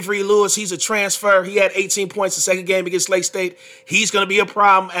got Avery Lewis. He's a transfer. He had 18 points the second game against Lake State. He's going to be a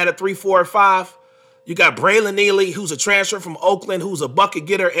problem at a 3, 4, or 5. You got Braylon Neely, who's a transfer from Oakland, who's a bucket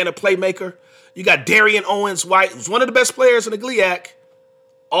getter and a playmaker. You got Darian Owens-White, who's one of the best players in the GLIAC.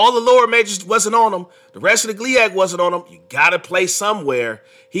 All the lower majors wasn't on him. The rest of the GLIAC wasn't on him. You got to play somewhere.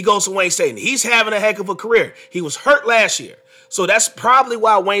 He goes to Wayne State, and he's having a heck of a career. He was hurt last year. So that's probably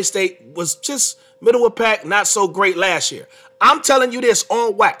why Wayne State was just middle of the pack, not so great last year. I'm telling you this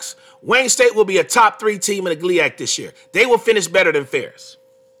on wax. Wayne State will be a top 3 team in the GLIAC this year. They will finish better than Ferris.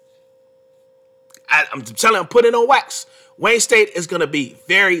 I'm telling you, I'm putting it on wax. Wayne State is going to be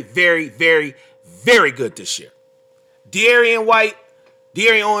very, very, very, very good this year. Darian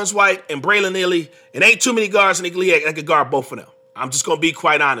Owens-White, and Braylon Neely. It ain't too many guards in the GLIAC that can guard both of them. I'm just going to be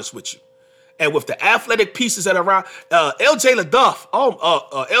quite honest with you. And with the athletic pieces that are around, LJ LaDuff,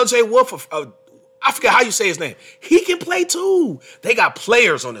 LJ Wolf, I forget how you say his name. He can play too. They got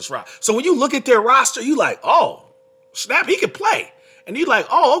players on this roster. So when you look at their roster, you like, oh, snap, he can play. And you're like,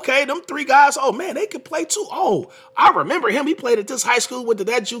 oh, okay, them 3 guys, oh, man, they can play too. Oh, I remember him. He played at this high school, went to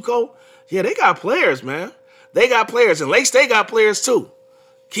that JUCO. Yeah, they got players, man. They got players. And Lake State got players too.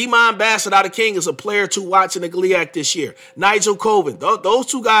 Kemon Bassett out of King is a player to watch in the GLIAC this year. Nigel Colvin. Those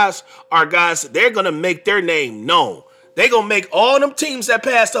 2 guys are guys that they're going to make their name known. They're going to make all them teams that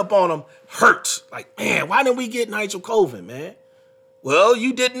passed up on them hurt. Like, man, why didn't we get Nigel Colvin, man? Well,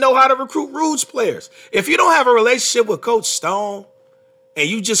 you didn't know how to recruit Rouge players. If you don't have a relationship with Coach Stone, and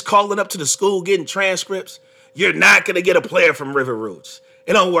you just calling up to the school getting transcripts, you're not going to get a player from River Rouge.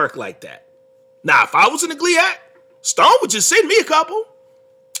 It don't work like that. Now, if I was in the GLIAC, Stone would just send me a couple.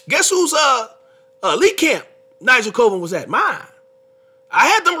 Guess who's lead camp Nigel Colvin was at? Mine. I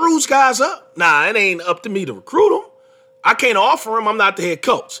had them Rouge guys up. Nah, it ain't up to me to recruit them. I can't offer them. I'm not the head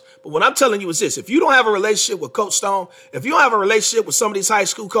coach. But what I'm telling you is this. If you don't have a relationship with Coach Stone, if you don't have a relationship with some of these high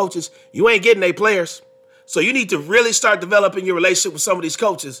school coaches, you ain't getting their players. So you need to really start developing your relationship with some of these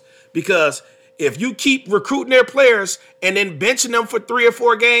coaches, because if you keep recruiting their players and then benching them for 3 or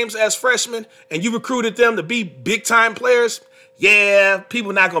 4 games as freshmen and you recruited them to be big-time players, yeah,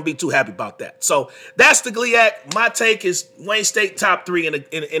 people are not going to be too happy about that. So that's the GLIAC. My take is Wayne State top 3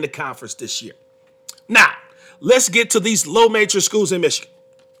 in the conference this year. Now, let's get to these low major schools in Michigan.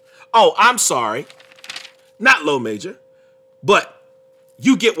 Oh, I'm sorry. Not low major, but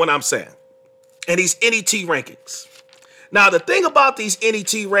you get what I'm saying. And these NET rankings. Now, the thing about these NET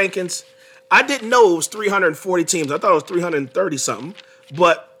rankings, I didn't know it was 340 teams. I thought it was 330 something.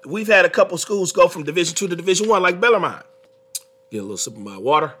 But we've had a couple schools go from Division II to Division I, like Bellarmine. Get a little sip of my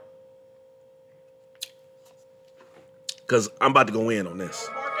water, because I'm about to go in on this.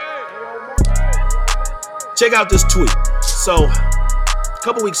 Check out this tweet. So, a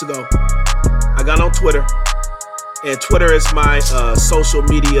couple weeks ago, I got on Twitter. And Twitter is my social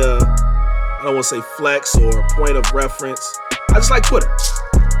media, I don't want to say flex or point of reference. I just like Twitter.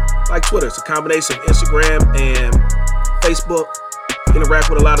 It's a combination of Instagram and Facebook. Interact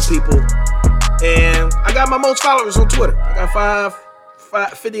with a lot of people. And I got my most followers on Twitter. I got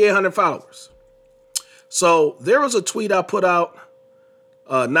 5,800 followers. So there was a tweet I put out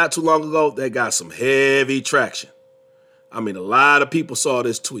not too long ago that got some heavy traction. I mean, a lot of people saw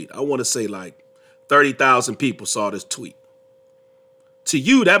this tweet. I want to say like 30,000 people saw this tweet. To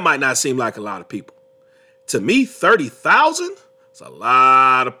you, that might not seem like a lot of people. To me, 30,000 is a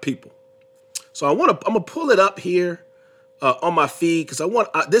lot of people. So I'm gonna pull it up here on my feed, because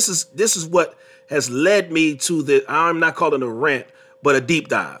this is what has led me to I'm not calling it a rant, but a deep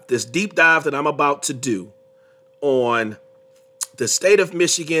dive. This deep dive that I'm about to do on the state of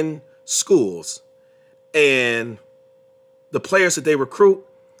Michigan schools and the players that they recruit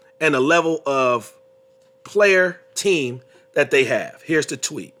and the level of player team that they have. Here's the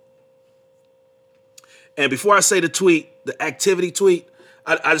tweet. And before I say the tweet, the activity tweet,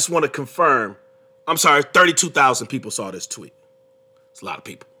 I just want to confirm. I'm sorry, 32,000 people saw this tweet. It's a lot of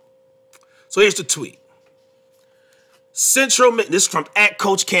people. So here's the tweet. This is from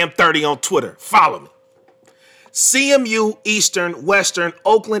 @CoachCam30 on Twitter. Follow me. CMU, Eastern, Western,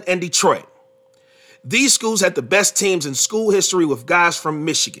 Oakland, and Detroit. These schools had the best teams in school history with guys from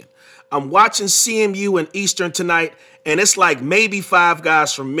Michigan. I'm watching CMU and Eastern tonight, and it's like maybe 5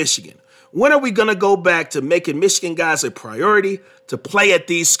 guys from Michigan. When are we going to go back to making Michigan guys a priority to play at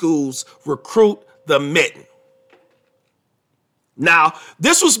these schools, recruit the mitten. Now,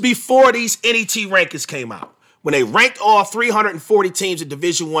 this was before these NET rankings came out, when they ranked all 340 teams in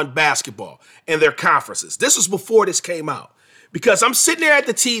Division I basketball in their conferences. This was before this came out. Because I'm sitting there at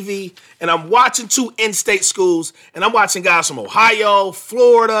the TV and I'm watching two in-state schools and I'm watching guys from Ohio,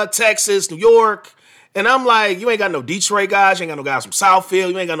 Florida, Texas, New York. And I'm like, you ain't got no Detroit guys. You ain't got no guys from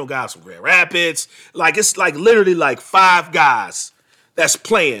Southfield. You ain't got no guys from Grand Rapids. Like, it's like literally like 5 guys that's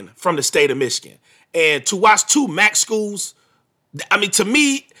playing from the state of Michigan. And to watch two MAC schools, I mean, to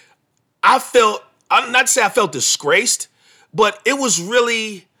me, I'm not to say I felt disgraced, but it was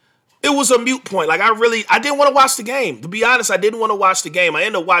a mute point. Like, I didn't want to watch the game. To be honest, I didn't want to watch the game. I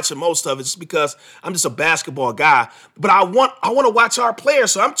ended up watching most of it just because I'm just a basketball guy. But I want to watch our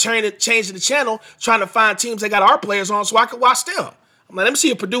players, so I'm changing the channel, trying to find teams that got our players on so I can watch them. I'm like, let me see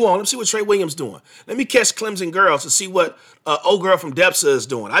what Purdue on. Let me see what Trey Williams doing. Let me catch Clemson girls to see what old girl from DEPSA is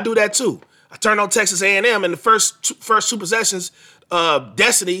doing. I do that too. I turned on Texas A&M in the first two possessions.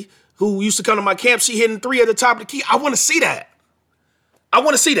 Destiny, who used to come to my camp, she hitting 3 at the top of the key. I want to see that. I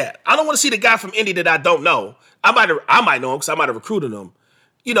want to see that. I don't want to see the guy from Indy that I don't know. I might know him because I might have recruited him,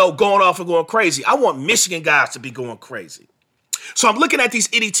 going off and going crazy. I want Michigan guys to be going crazy. So I'm looking at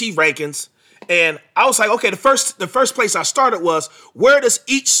these NET rankings, and I was like, okay, the first place I started was, where does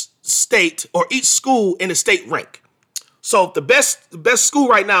each state or each school in the state rank? So the best school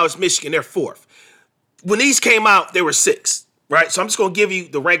right now is Michigan. They're 4th. When these came out, they were 6th. Right, so I'm just going to give you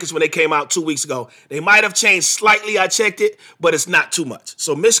the rankings when they came out 2 weeks ago. They might have changed slightly. I checked it, but it's not too much.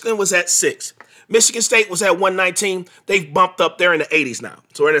 So Michigan was at 6. Michigan State was at 119. They've bumped up. They're in the 80s now.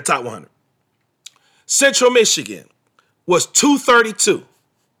 So we're in the top 100. Central Michigan was 232.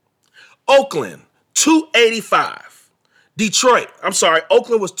 Oakland, 285.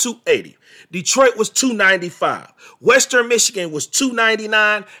 Oakland was 280. Detroit was 295. Western Michigan was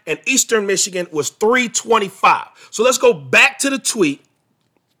 299, and Eastern Michigan was 325. So let's go back to the tweet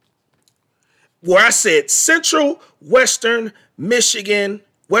where I said Central, Western Michigan,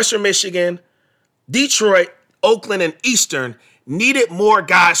 Detroit, Oakland, and Eastern needed more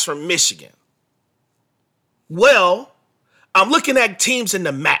guys from Michigan. Well, I'm looking at teams in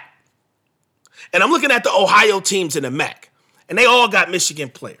the MAC, and I'm looking at the Ohio teams in the MAC, and they all got Michigan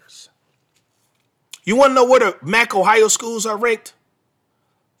players. You want to know where the MAC Ohio schools are ranked?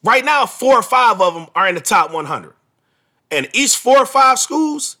 Right now, 4 or 5 of them are in the top 100. And each 4 or 5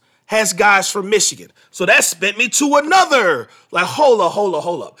 schools has guys from Michigan. So that spent me to another. Like, hold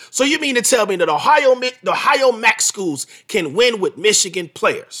up. So you mean to tell me that the Ohio MAC schools can win with Michigan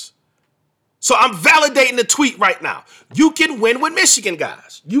players? So I'm validating the tweet right now. You can win with Michigan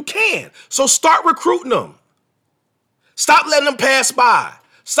guys. You can. So start recruiting them. Stop letting them pass by.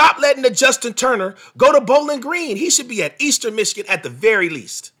 Stop letting the Justin Turner go to Bowling Green. He should be at Eastern Michigan at the very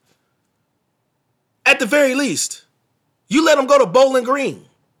least. At the very least. You let him go to Bowling Green.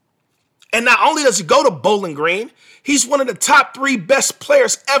 And not only does he go to Bowling Green, he's one of the top 3 best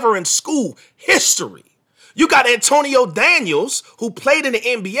players ever in school history. You got Antonio Daniels, who played in the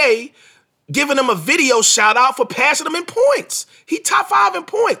NBA, giving him a video shout out for passing him in points. He top 5 in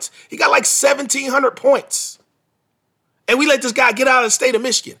points. He got like 1,700 points. And we let this guy get out of the state of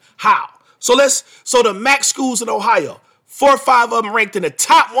Michigan. How? So the MAC schools in Ohio, 4 or 5 of them ranked in the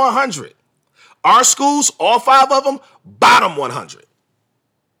top 100. Our schools, all 5 of them, bottom 100.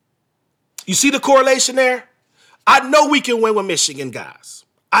 You see the correlation there? I know we can win with Michigan guys.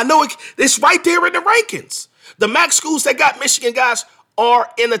 I know it's right there in the rankings. The MAC schools that got Michigan guys are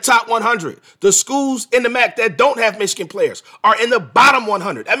in the top 100. The schools in the MAC that don't have Michigan players are in the bottom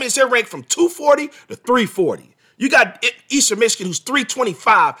 100. That means they're ranked from 240 to 340. You got Eastern Michigan, who's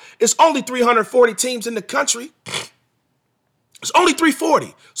 325. It's only 340 teams in the country. It's only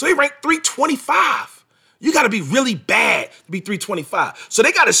 340. So they rank 325. You got to be really bad to be 325. So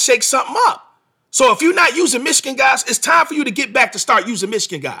they got to shake something up. So if you're not using Michigan guys, it's time for you to get back to start using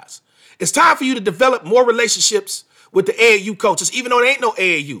Michigan guys. It's time for you to develop more relationships with the AAU coaches, even though there ain't no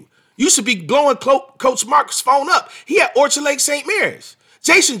AAU. You should be blowing Coach Mark's phone up. He at Orchard Lake St. Mary's.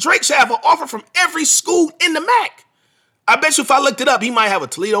 Jason Drake should have an offer from every school in the MAC. I bet you if I looked it up, he might have a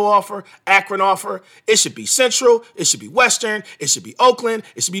Toledo offer, Akron offer. It should be Central. It should be Western. It should be Oakland.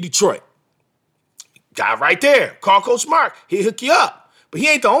 It should be Detroit. Guy right there. Call Coach Mark. He'll hook you up. But he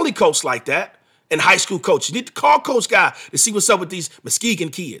ain't the only coach like that in high school coach. You need to call Coach Guy to see what's up with these Muskegon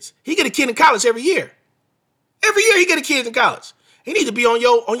kids. He get a kid in college every year. Every year he get a kid in college. He needs to be on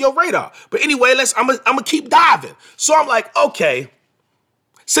your radar. But anyway, I'm gonna keep diving. So I'm like, okay,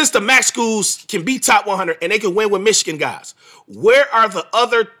 since the MAC schools can be top 100 and they can win with Michigan guys, where are the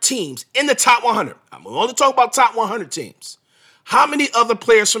other teams in the top 100? I'm only talking about top 100 teams. How many other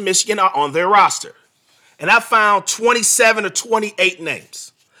players from Michigan are on their roster? and I found 27 or 28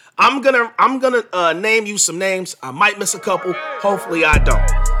 names. I'm gonna name you some names. I might miss a couple. Hopefully I don't.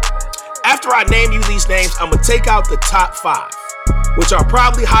 After I name you these names, I'm gonna take out the top 5, which are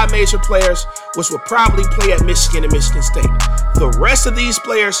probably high major players, which will probably play at Michigan and Michigan State. The rest of these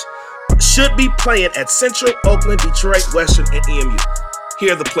players should be playing at Central, Oakland, Detroit, Western, and EMU.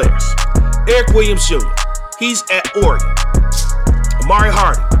 Here are the players. Eric Williams Jr., he's at Oregon. Amari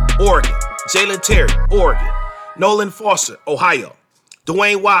Hardy, Oregon. Jalen Terry, Oregon. Nolan Foster, Ohio.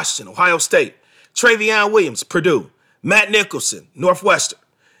 Dwayne Washington, Ohio State. Travion Williams, Purdue. Matt Nicholson, Northwestern.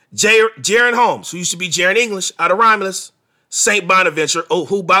 Jaron Holmes, who used to be Jaron English, out of Romulus. St. Bonaventure,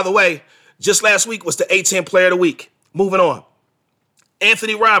 who, by the way, just last week was the A10 Player of the Week. Moving on.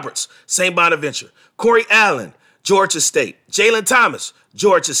 Anthony Roberts, St. Bonaventure. Corey Allen, Georgia State. Jalen Thomas,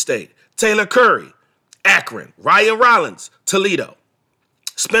 Georgia State. Taylor Curry, Akron. Ryan Rollins, Toledo.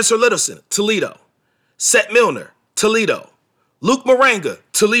 Spencer Littleson, Toledo. Seth Milner, Toledo. Luke Moringa,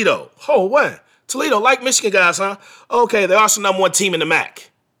 Toledo. Oh, what? Toledo, like Michigan guys, huh? Okay, they're also number 1 team in the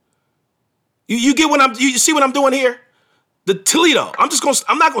MAC. You get you see what I'm doing here? The Toledo, I'm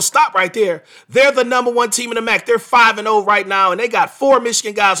not gonna stop right there. They're the number 1 team in the MAC. They're 5-0 right now, and they got 4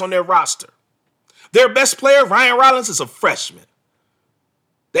 Michigan guys on their roster. Their best player, Ryan Rollins, is a freshman.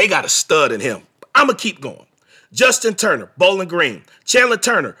 They got a stud in him. I'm gonna keep going. Justin Turner, Bowling Green. Chandler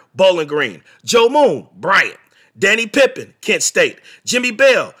Turner, Bowling Green. Joe Moon, Bryant. Danny Pippen, Kent State. Jimmy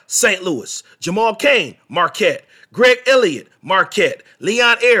Bell, St. Louis. Jamal Cain, Marquette. Greg Elliott, Marquette.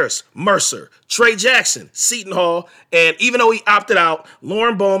 Leon Ayers, Mercer. Trey Jackson, Seton Hall. And even though he opted out,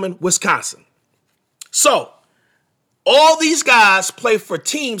 Lauren Bowman, Wisconsin. So, all these guys play for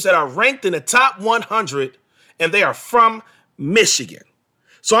teams that are ranked in the top 100, and they are from Michigan.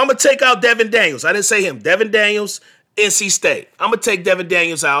 So I'm going to take out Devin Daniels. I didn't say him. Devin Daniels, NC State. I'm going to take Devin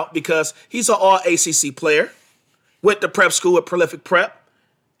Daniels out because he's an all-ACC player. Went to prep school at Prolific Prep.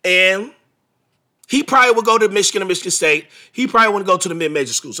 And he probably would go to Michigan or Michigan State. He probably wouldn't go to the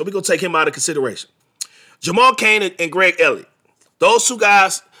mid-major school. So we're going to take him out of consideration. Jamal Cain and Greg Elliott. Those 2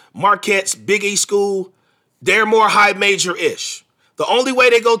 guys, Marquette's Big East school, they're more high major-ish. The only way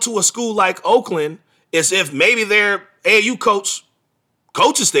they go to a school like Oakland is if maybe their AAU coach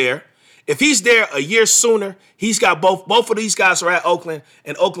is there. If he's there a year sooner, he's got both of these guys are at Oakland,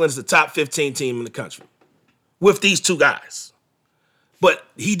 and Oakland is the top 15 team in the country with these 2 guys. But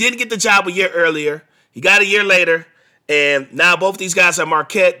he didn't get the job a year earlier. He got a year later, and now both these guys are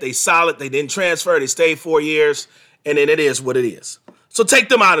Marquette. They solid. They didn't transfer. They stayed 4 years, and then it is what it is. So take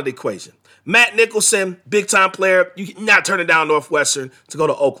them out of the equation. Matt Nicholson, big-time player. You cannot turn it down Northwestern to go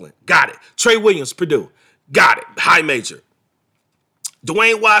to Oakland. Got it. Trey Williams, Purdue. Got it. High major.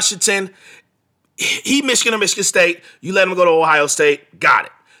 Dwayne Washington, he Michigan or Michigan State. You let him go to Ohio State. Got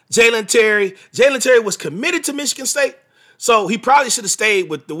it. Jalen Terry was committed to Michigan State, so he probably should have stayed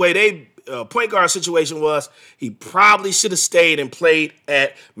with the way they point guard situation was. He probably should have stayed and played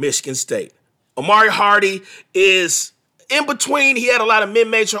at Michigan State. Amari Hardy is in between. He had a lot of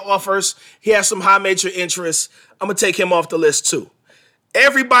mid-major offers. He has some high-major interests. I'm going to take him off the list too.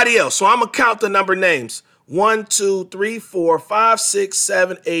 Everybody else, so I'm going to count the number names. 1, 2, 3, 4, 5, 6,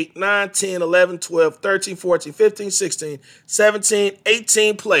 7, 8, 9, 10, 11, 12, 13, 14, 15, 16, 17,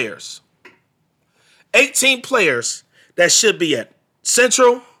 18 players. 18 players that should be at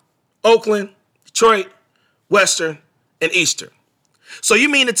Central, Oakland, Detroit, Western, and Eastern. So you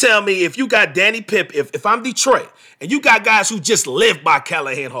mean to tell me if you got Danny Pip, if I'm Detroit, and you got guys who just live by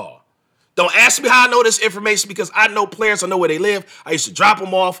Callahan Hall, don't ask me how I know this information because I know players, I know where they live. I used to drop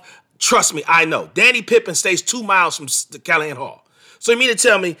them off. Trust me, I know. Danny Pippen stays 2 miles from the Callahan Hall. So you mean to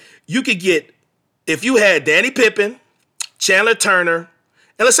tell me you could get, if you had Danny Pippen, Chandler Turner,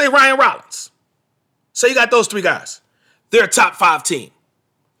 and let's say Ryan Rollins. Say you got those 3 guys. They're a top 5 team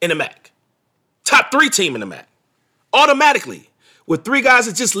in the MAC. Top 3 team in the MAC. Automatically, with 3 guys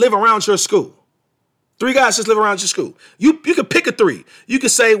that just live around your school. 3 guys just live around your school. You could pick a 3. You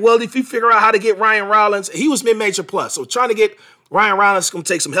could say, well, if you figure out how to get Ryan Rollins, he was mid-major plus. So trying to get Ryan Rollins is going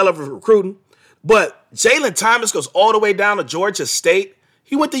to take some hell of a recruiting. But Jalen Thomas goes all the way down to Georgia State.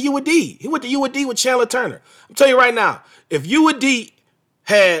 He went to UAD. He went to UAD with Chandler Turner. I'm telling you right now, if UAD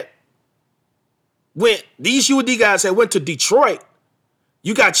these UAD guys had went to Detroit,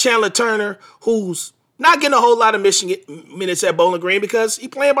 you got Chandler Turner, who's not getting a whole lot of Michigan minutes at Bowling Green because he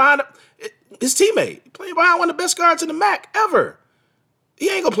playing behind his teammate. He playing behind one of the best guards in the MAC ever. He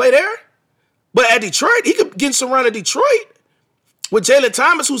ain't going to play there. But at Detroit, he could get some run at Detroit. With Jalen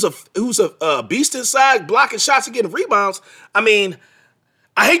Thomas, who's a beast inside, blocking shots and getting rebounds. I mean,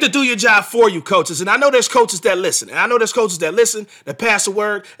 I hate to do your job for you, coaches, and I know there's coaches that listen, that pass the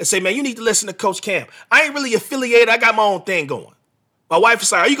word and say, man, you need to listen to Coach Cam. I ain't really affiliated. I got my own thing going. My wife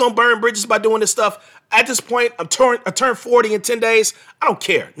is like, are you going to burn bridges by doing this stuff? At this point, I turned 40 in 10 days. I don't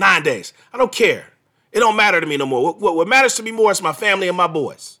care. 9 days. I don't care. It don't matter to me no more. What matters to me more is my family and my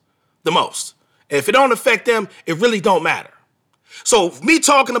boys, the most. And if it don't affect them, it really don't matter. So me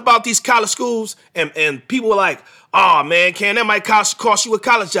talking about these college schools and people were like, oh, man, Cam, that might cost you a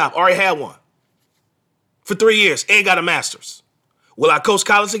college job. Already had one for 3 years. Ain't got a master's. Will I coach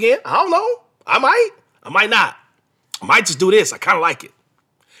college again? I don't know. I might. I might not. I might just do this. I kind of like it.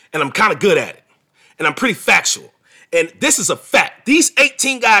 And I'm kind of good at it. And I'm pretty factual. And this is a fact. These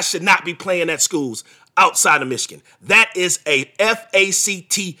 18 guys should not be playing at schools outside of Michigan. That is a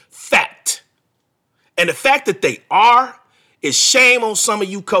FACT fact. And the fact that they are is shame on some of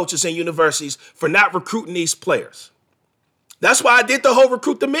you coaches and universities for not recruiting these players. That's why I did the whole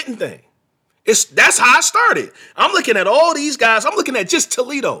recruit the mitten thing. That's how I started. I'm looking at all these guys. I'm looking at just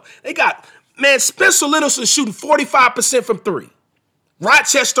Toledo. They got, man, Spencer Littleson shooting 45% from three.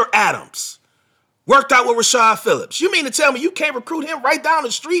 Rochester Adams worked out with Rashad Phillips. You mean to tell me you can't recruit him right down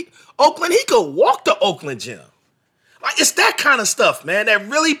the street? Oakland, he could walk to Oakland Gym. Like, it's that kind of stuff, man, that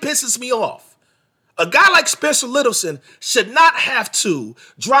really pisses me off. A guy like Spencer Littleson should not have to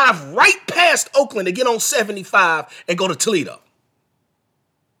drive right past Oakland to get on 75 and go to Toledo.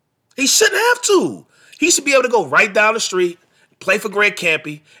 He shouldn't have to. He should be able to go right down the street, play for Greg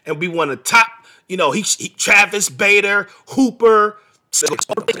Kampe, and be one of the top, Travis Bader, Hooper,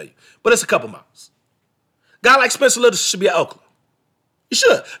 but it's a couple miles. Guy like Spencer Littleson should be at Oakland. He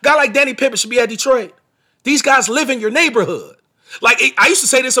should. Guy like Danny Pippen should be at Detroit. These guys live in your neighborhood. Like, I used to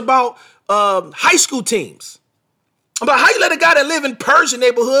say this about high school teams. About how you let a guy that live in Persian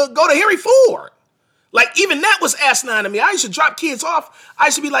neighborhood go to Henry Ford. Like, even that was asinine to me. I used to drop kids off. I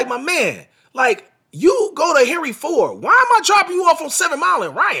used to be like, my man, like, you go to Henry Ford. Why am I dropping you off on 7 Mile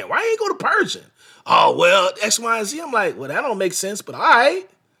and Ryan? Why ain't you go to Persian? Oh, well, X, Y, and Z. I'm like, well, that don't make sense, but all right.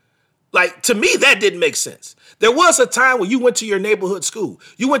 Like, to me, that didn't make sense. There was a time when you went to your neighborhood school.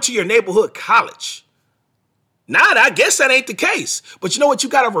 You went to your neighborhood college. Now, I guess that ain't the case. But you know what? You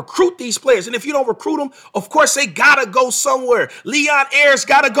got to recruit these players. And if you don't recruit them, of course, they got to go somewhere. Leon Ayers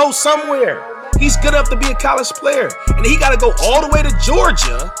got to go somewhere. He's good enough to be a college player. And he got to go all the way to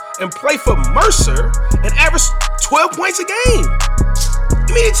Georgia and play for Mercer and average 12 points a game.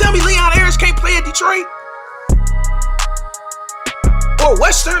 You mean to tell me Leon Ayers can't play at Detroit? Or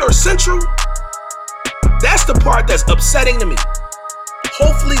Western or Central? That's the part that's upsetting to me.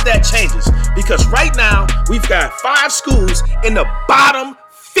 Hopefully that changes, because right now we've got 5 schools in the bottom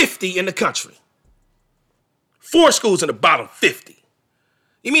 50 in the country. 4 schools in the bottom 50.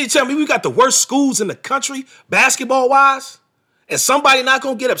 You mean to tell me we got the worst schools in the country, basketball-wise, and somebody not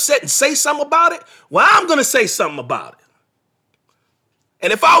going to get upset and say something about it? Well, I'm going to say something about it.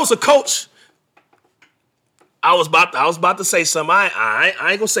 And if I was a coach, I was about to say something. I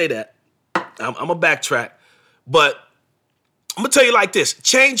ain't going to say that. I'm going to backtrack. But I'm going to tell you like this.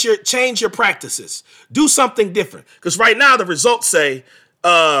 Change your practices. Do something different. Because right now the results say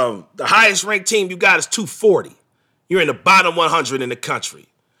the highest ranked team you got is 240. You're in the bottom 100 in the country.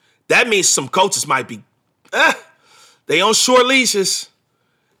 That means some coaches might be, they on short leashes.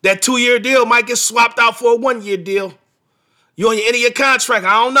 That 2-year deal might get swapped out for a 1-year deal. You on your end of your contract.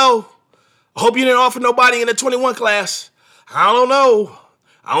 I don't know. I hope you didn't offer nobody in the 21 class. I don't know.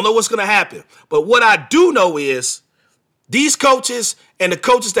 I don't know what's going to happen. But what I do know is these coaches and the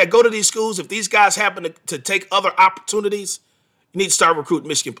coaches that go to these schools, if these guys happen to take other opportunities, you need to start recruiting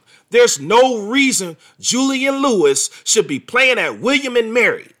Michigan. There's no reason Julian Lewis should be playing at William and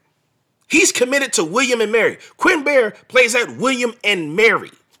Mary. He's committed to William and Mary. Quinn Bear plays at William and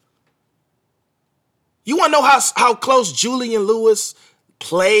Mary. You want to know how close Julian Lewis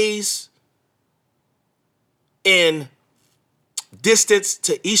plays in distance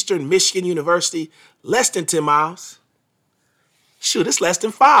to Eastern Michigan University? Less than 10 miles. Shoot, it's less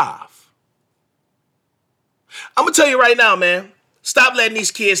than 5. I'm going to tell you right now, man, stop letting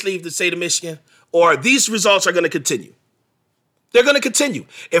these kids leave the state of Michigan, or these results are going to continue. They're going to continue.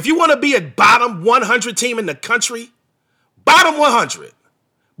 If you want to be a bottom 100 team in the country, bottom 100,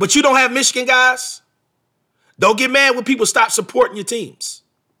 but you don't have Michigan guys, don't get mad when people stop supporting your teams.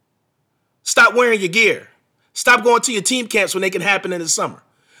 Stop wearing your gear. Stop going to your team camps when they can happen in the summer.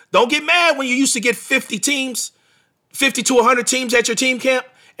 Don't get mad when you used to get 50 to 100 teams at your team camp,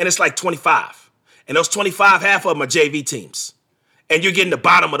 and it's like 25. And those 25, half of them are JV teams. And you're getting the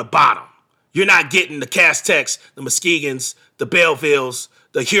bottom of the bottom. You're not getting the Castex, the Muskegans, the Bellevilles,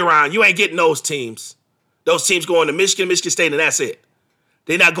 the Huron. You ain't getting those teams. Those teams going to Michigan State, and that's it.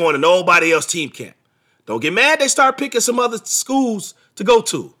 They're not going to nobody else's team camp. Don't get mad they start picking some other schools to go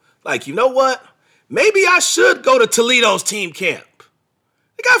to. Like, you know what? Maybe I should go to Toledo's team camp.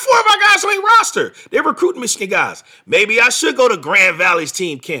 They got 4 of our guys on their roster. They're recruiting Michigan guys. Maybe I should go to Grand Valley's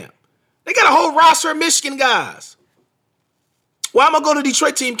team camp. They got a whole roster of Michigan guys. Why am I going to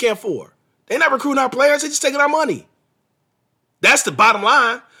Detroit team camp for? They're not recruiting our players. They're just taking our money. That's the bottom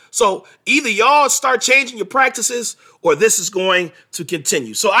line. So either y'all start changing your practices or this is going to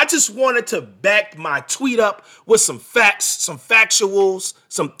continue. So I just wanted to back my tweet up with some facts, some factuals,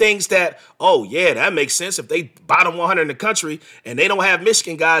 some things that, oh, yeah, that makes sense. If they bottom 100 in the country and they don't have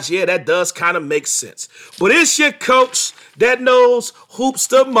Michigan guys, yeah, that does kind of make sense. But it's your coach that knows hoops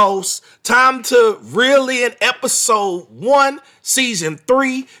the most. Time to really in episode 1, season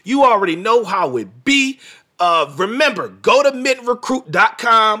 3. You already know how it be. Remember, go to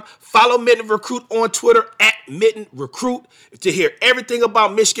MittenRecruit.com. Follow Mitten Recruit on Twitter at Mitten Recruit to hear everything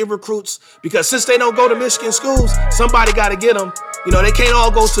about Michigan recruits. Because since they don't go to Michigan schools, somebody got to get them. You know, they can't all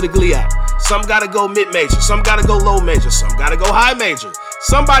go to the GLIAC. Some got to go mid-major. Some got to go low major. Some got to go high major.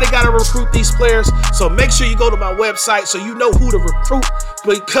 Somebody got to recruit these players. So make sure you go to my website so you know who to recruit.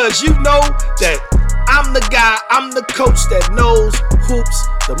 Because you know that I'm the guy, I'm the coach that knows hoops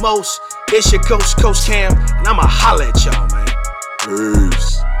the most. It's your coach, Coach Cam, and I'ma holla at y'all, man.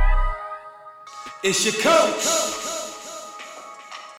 Peace. It's your coach.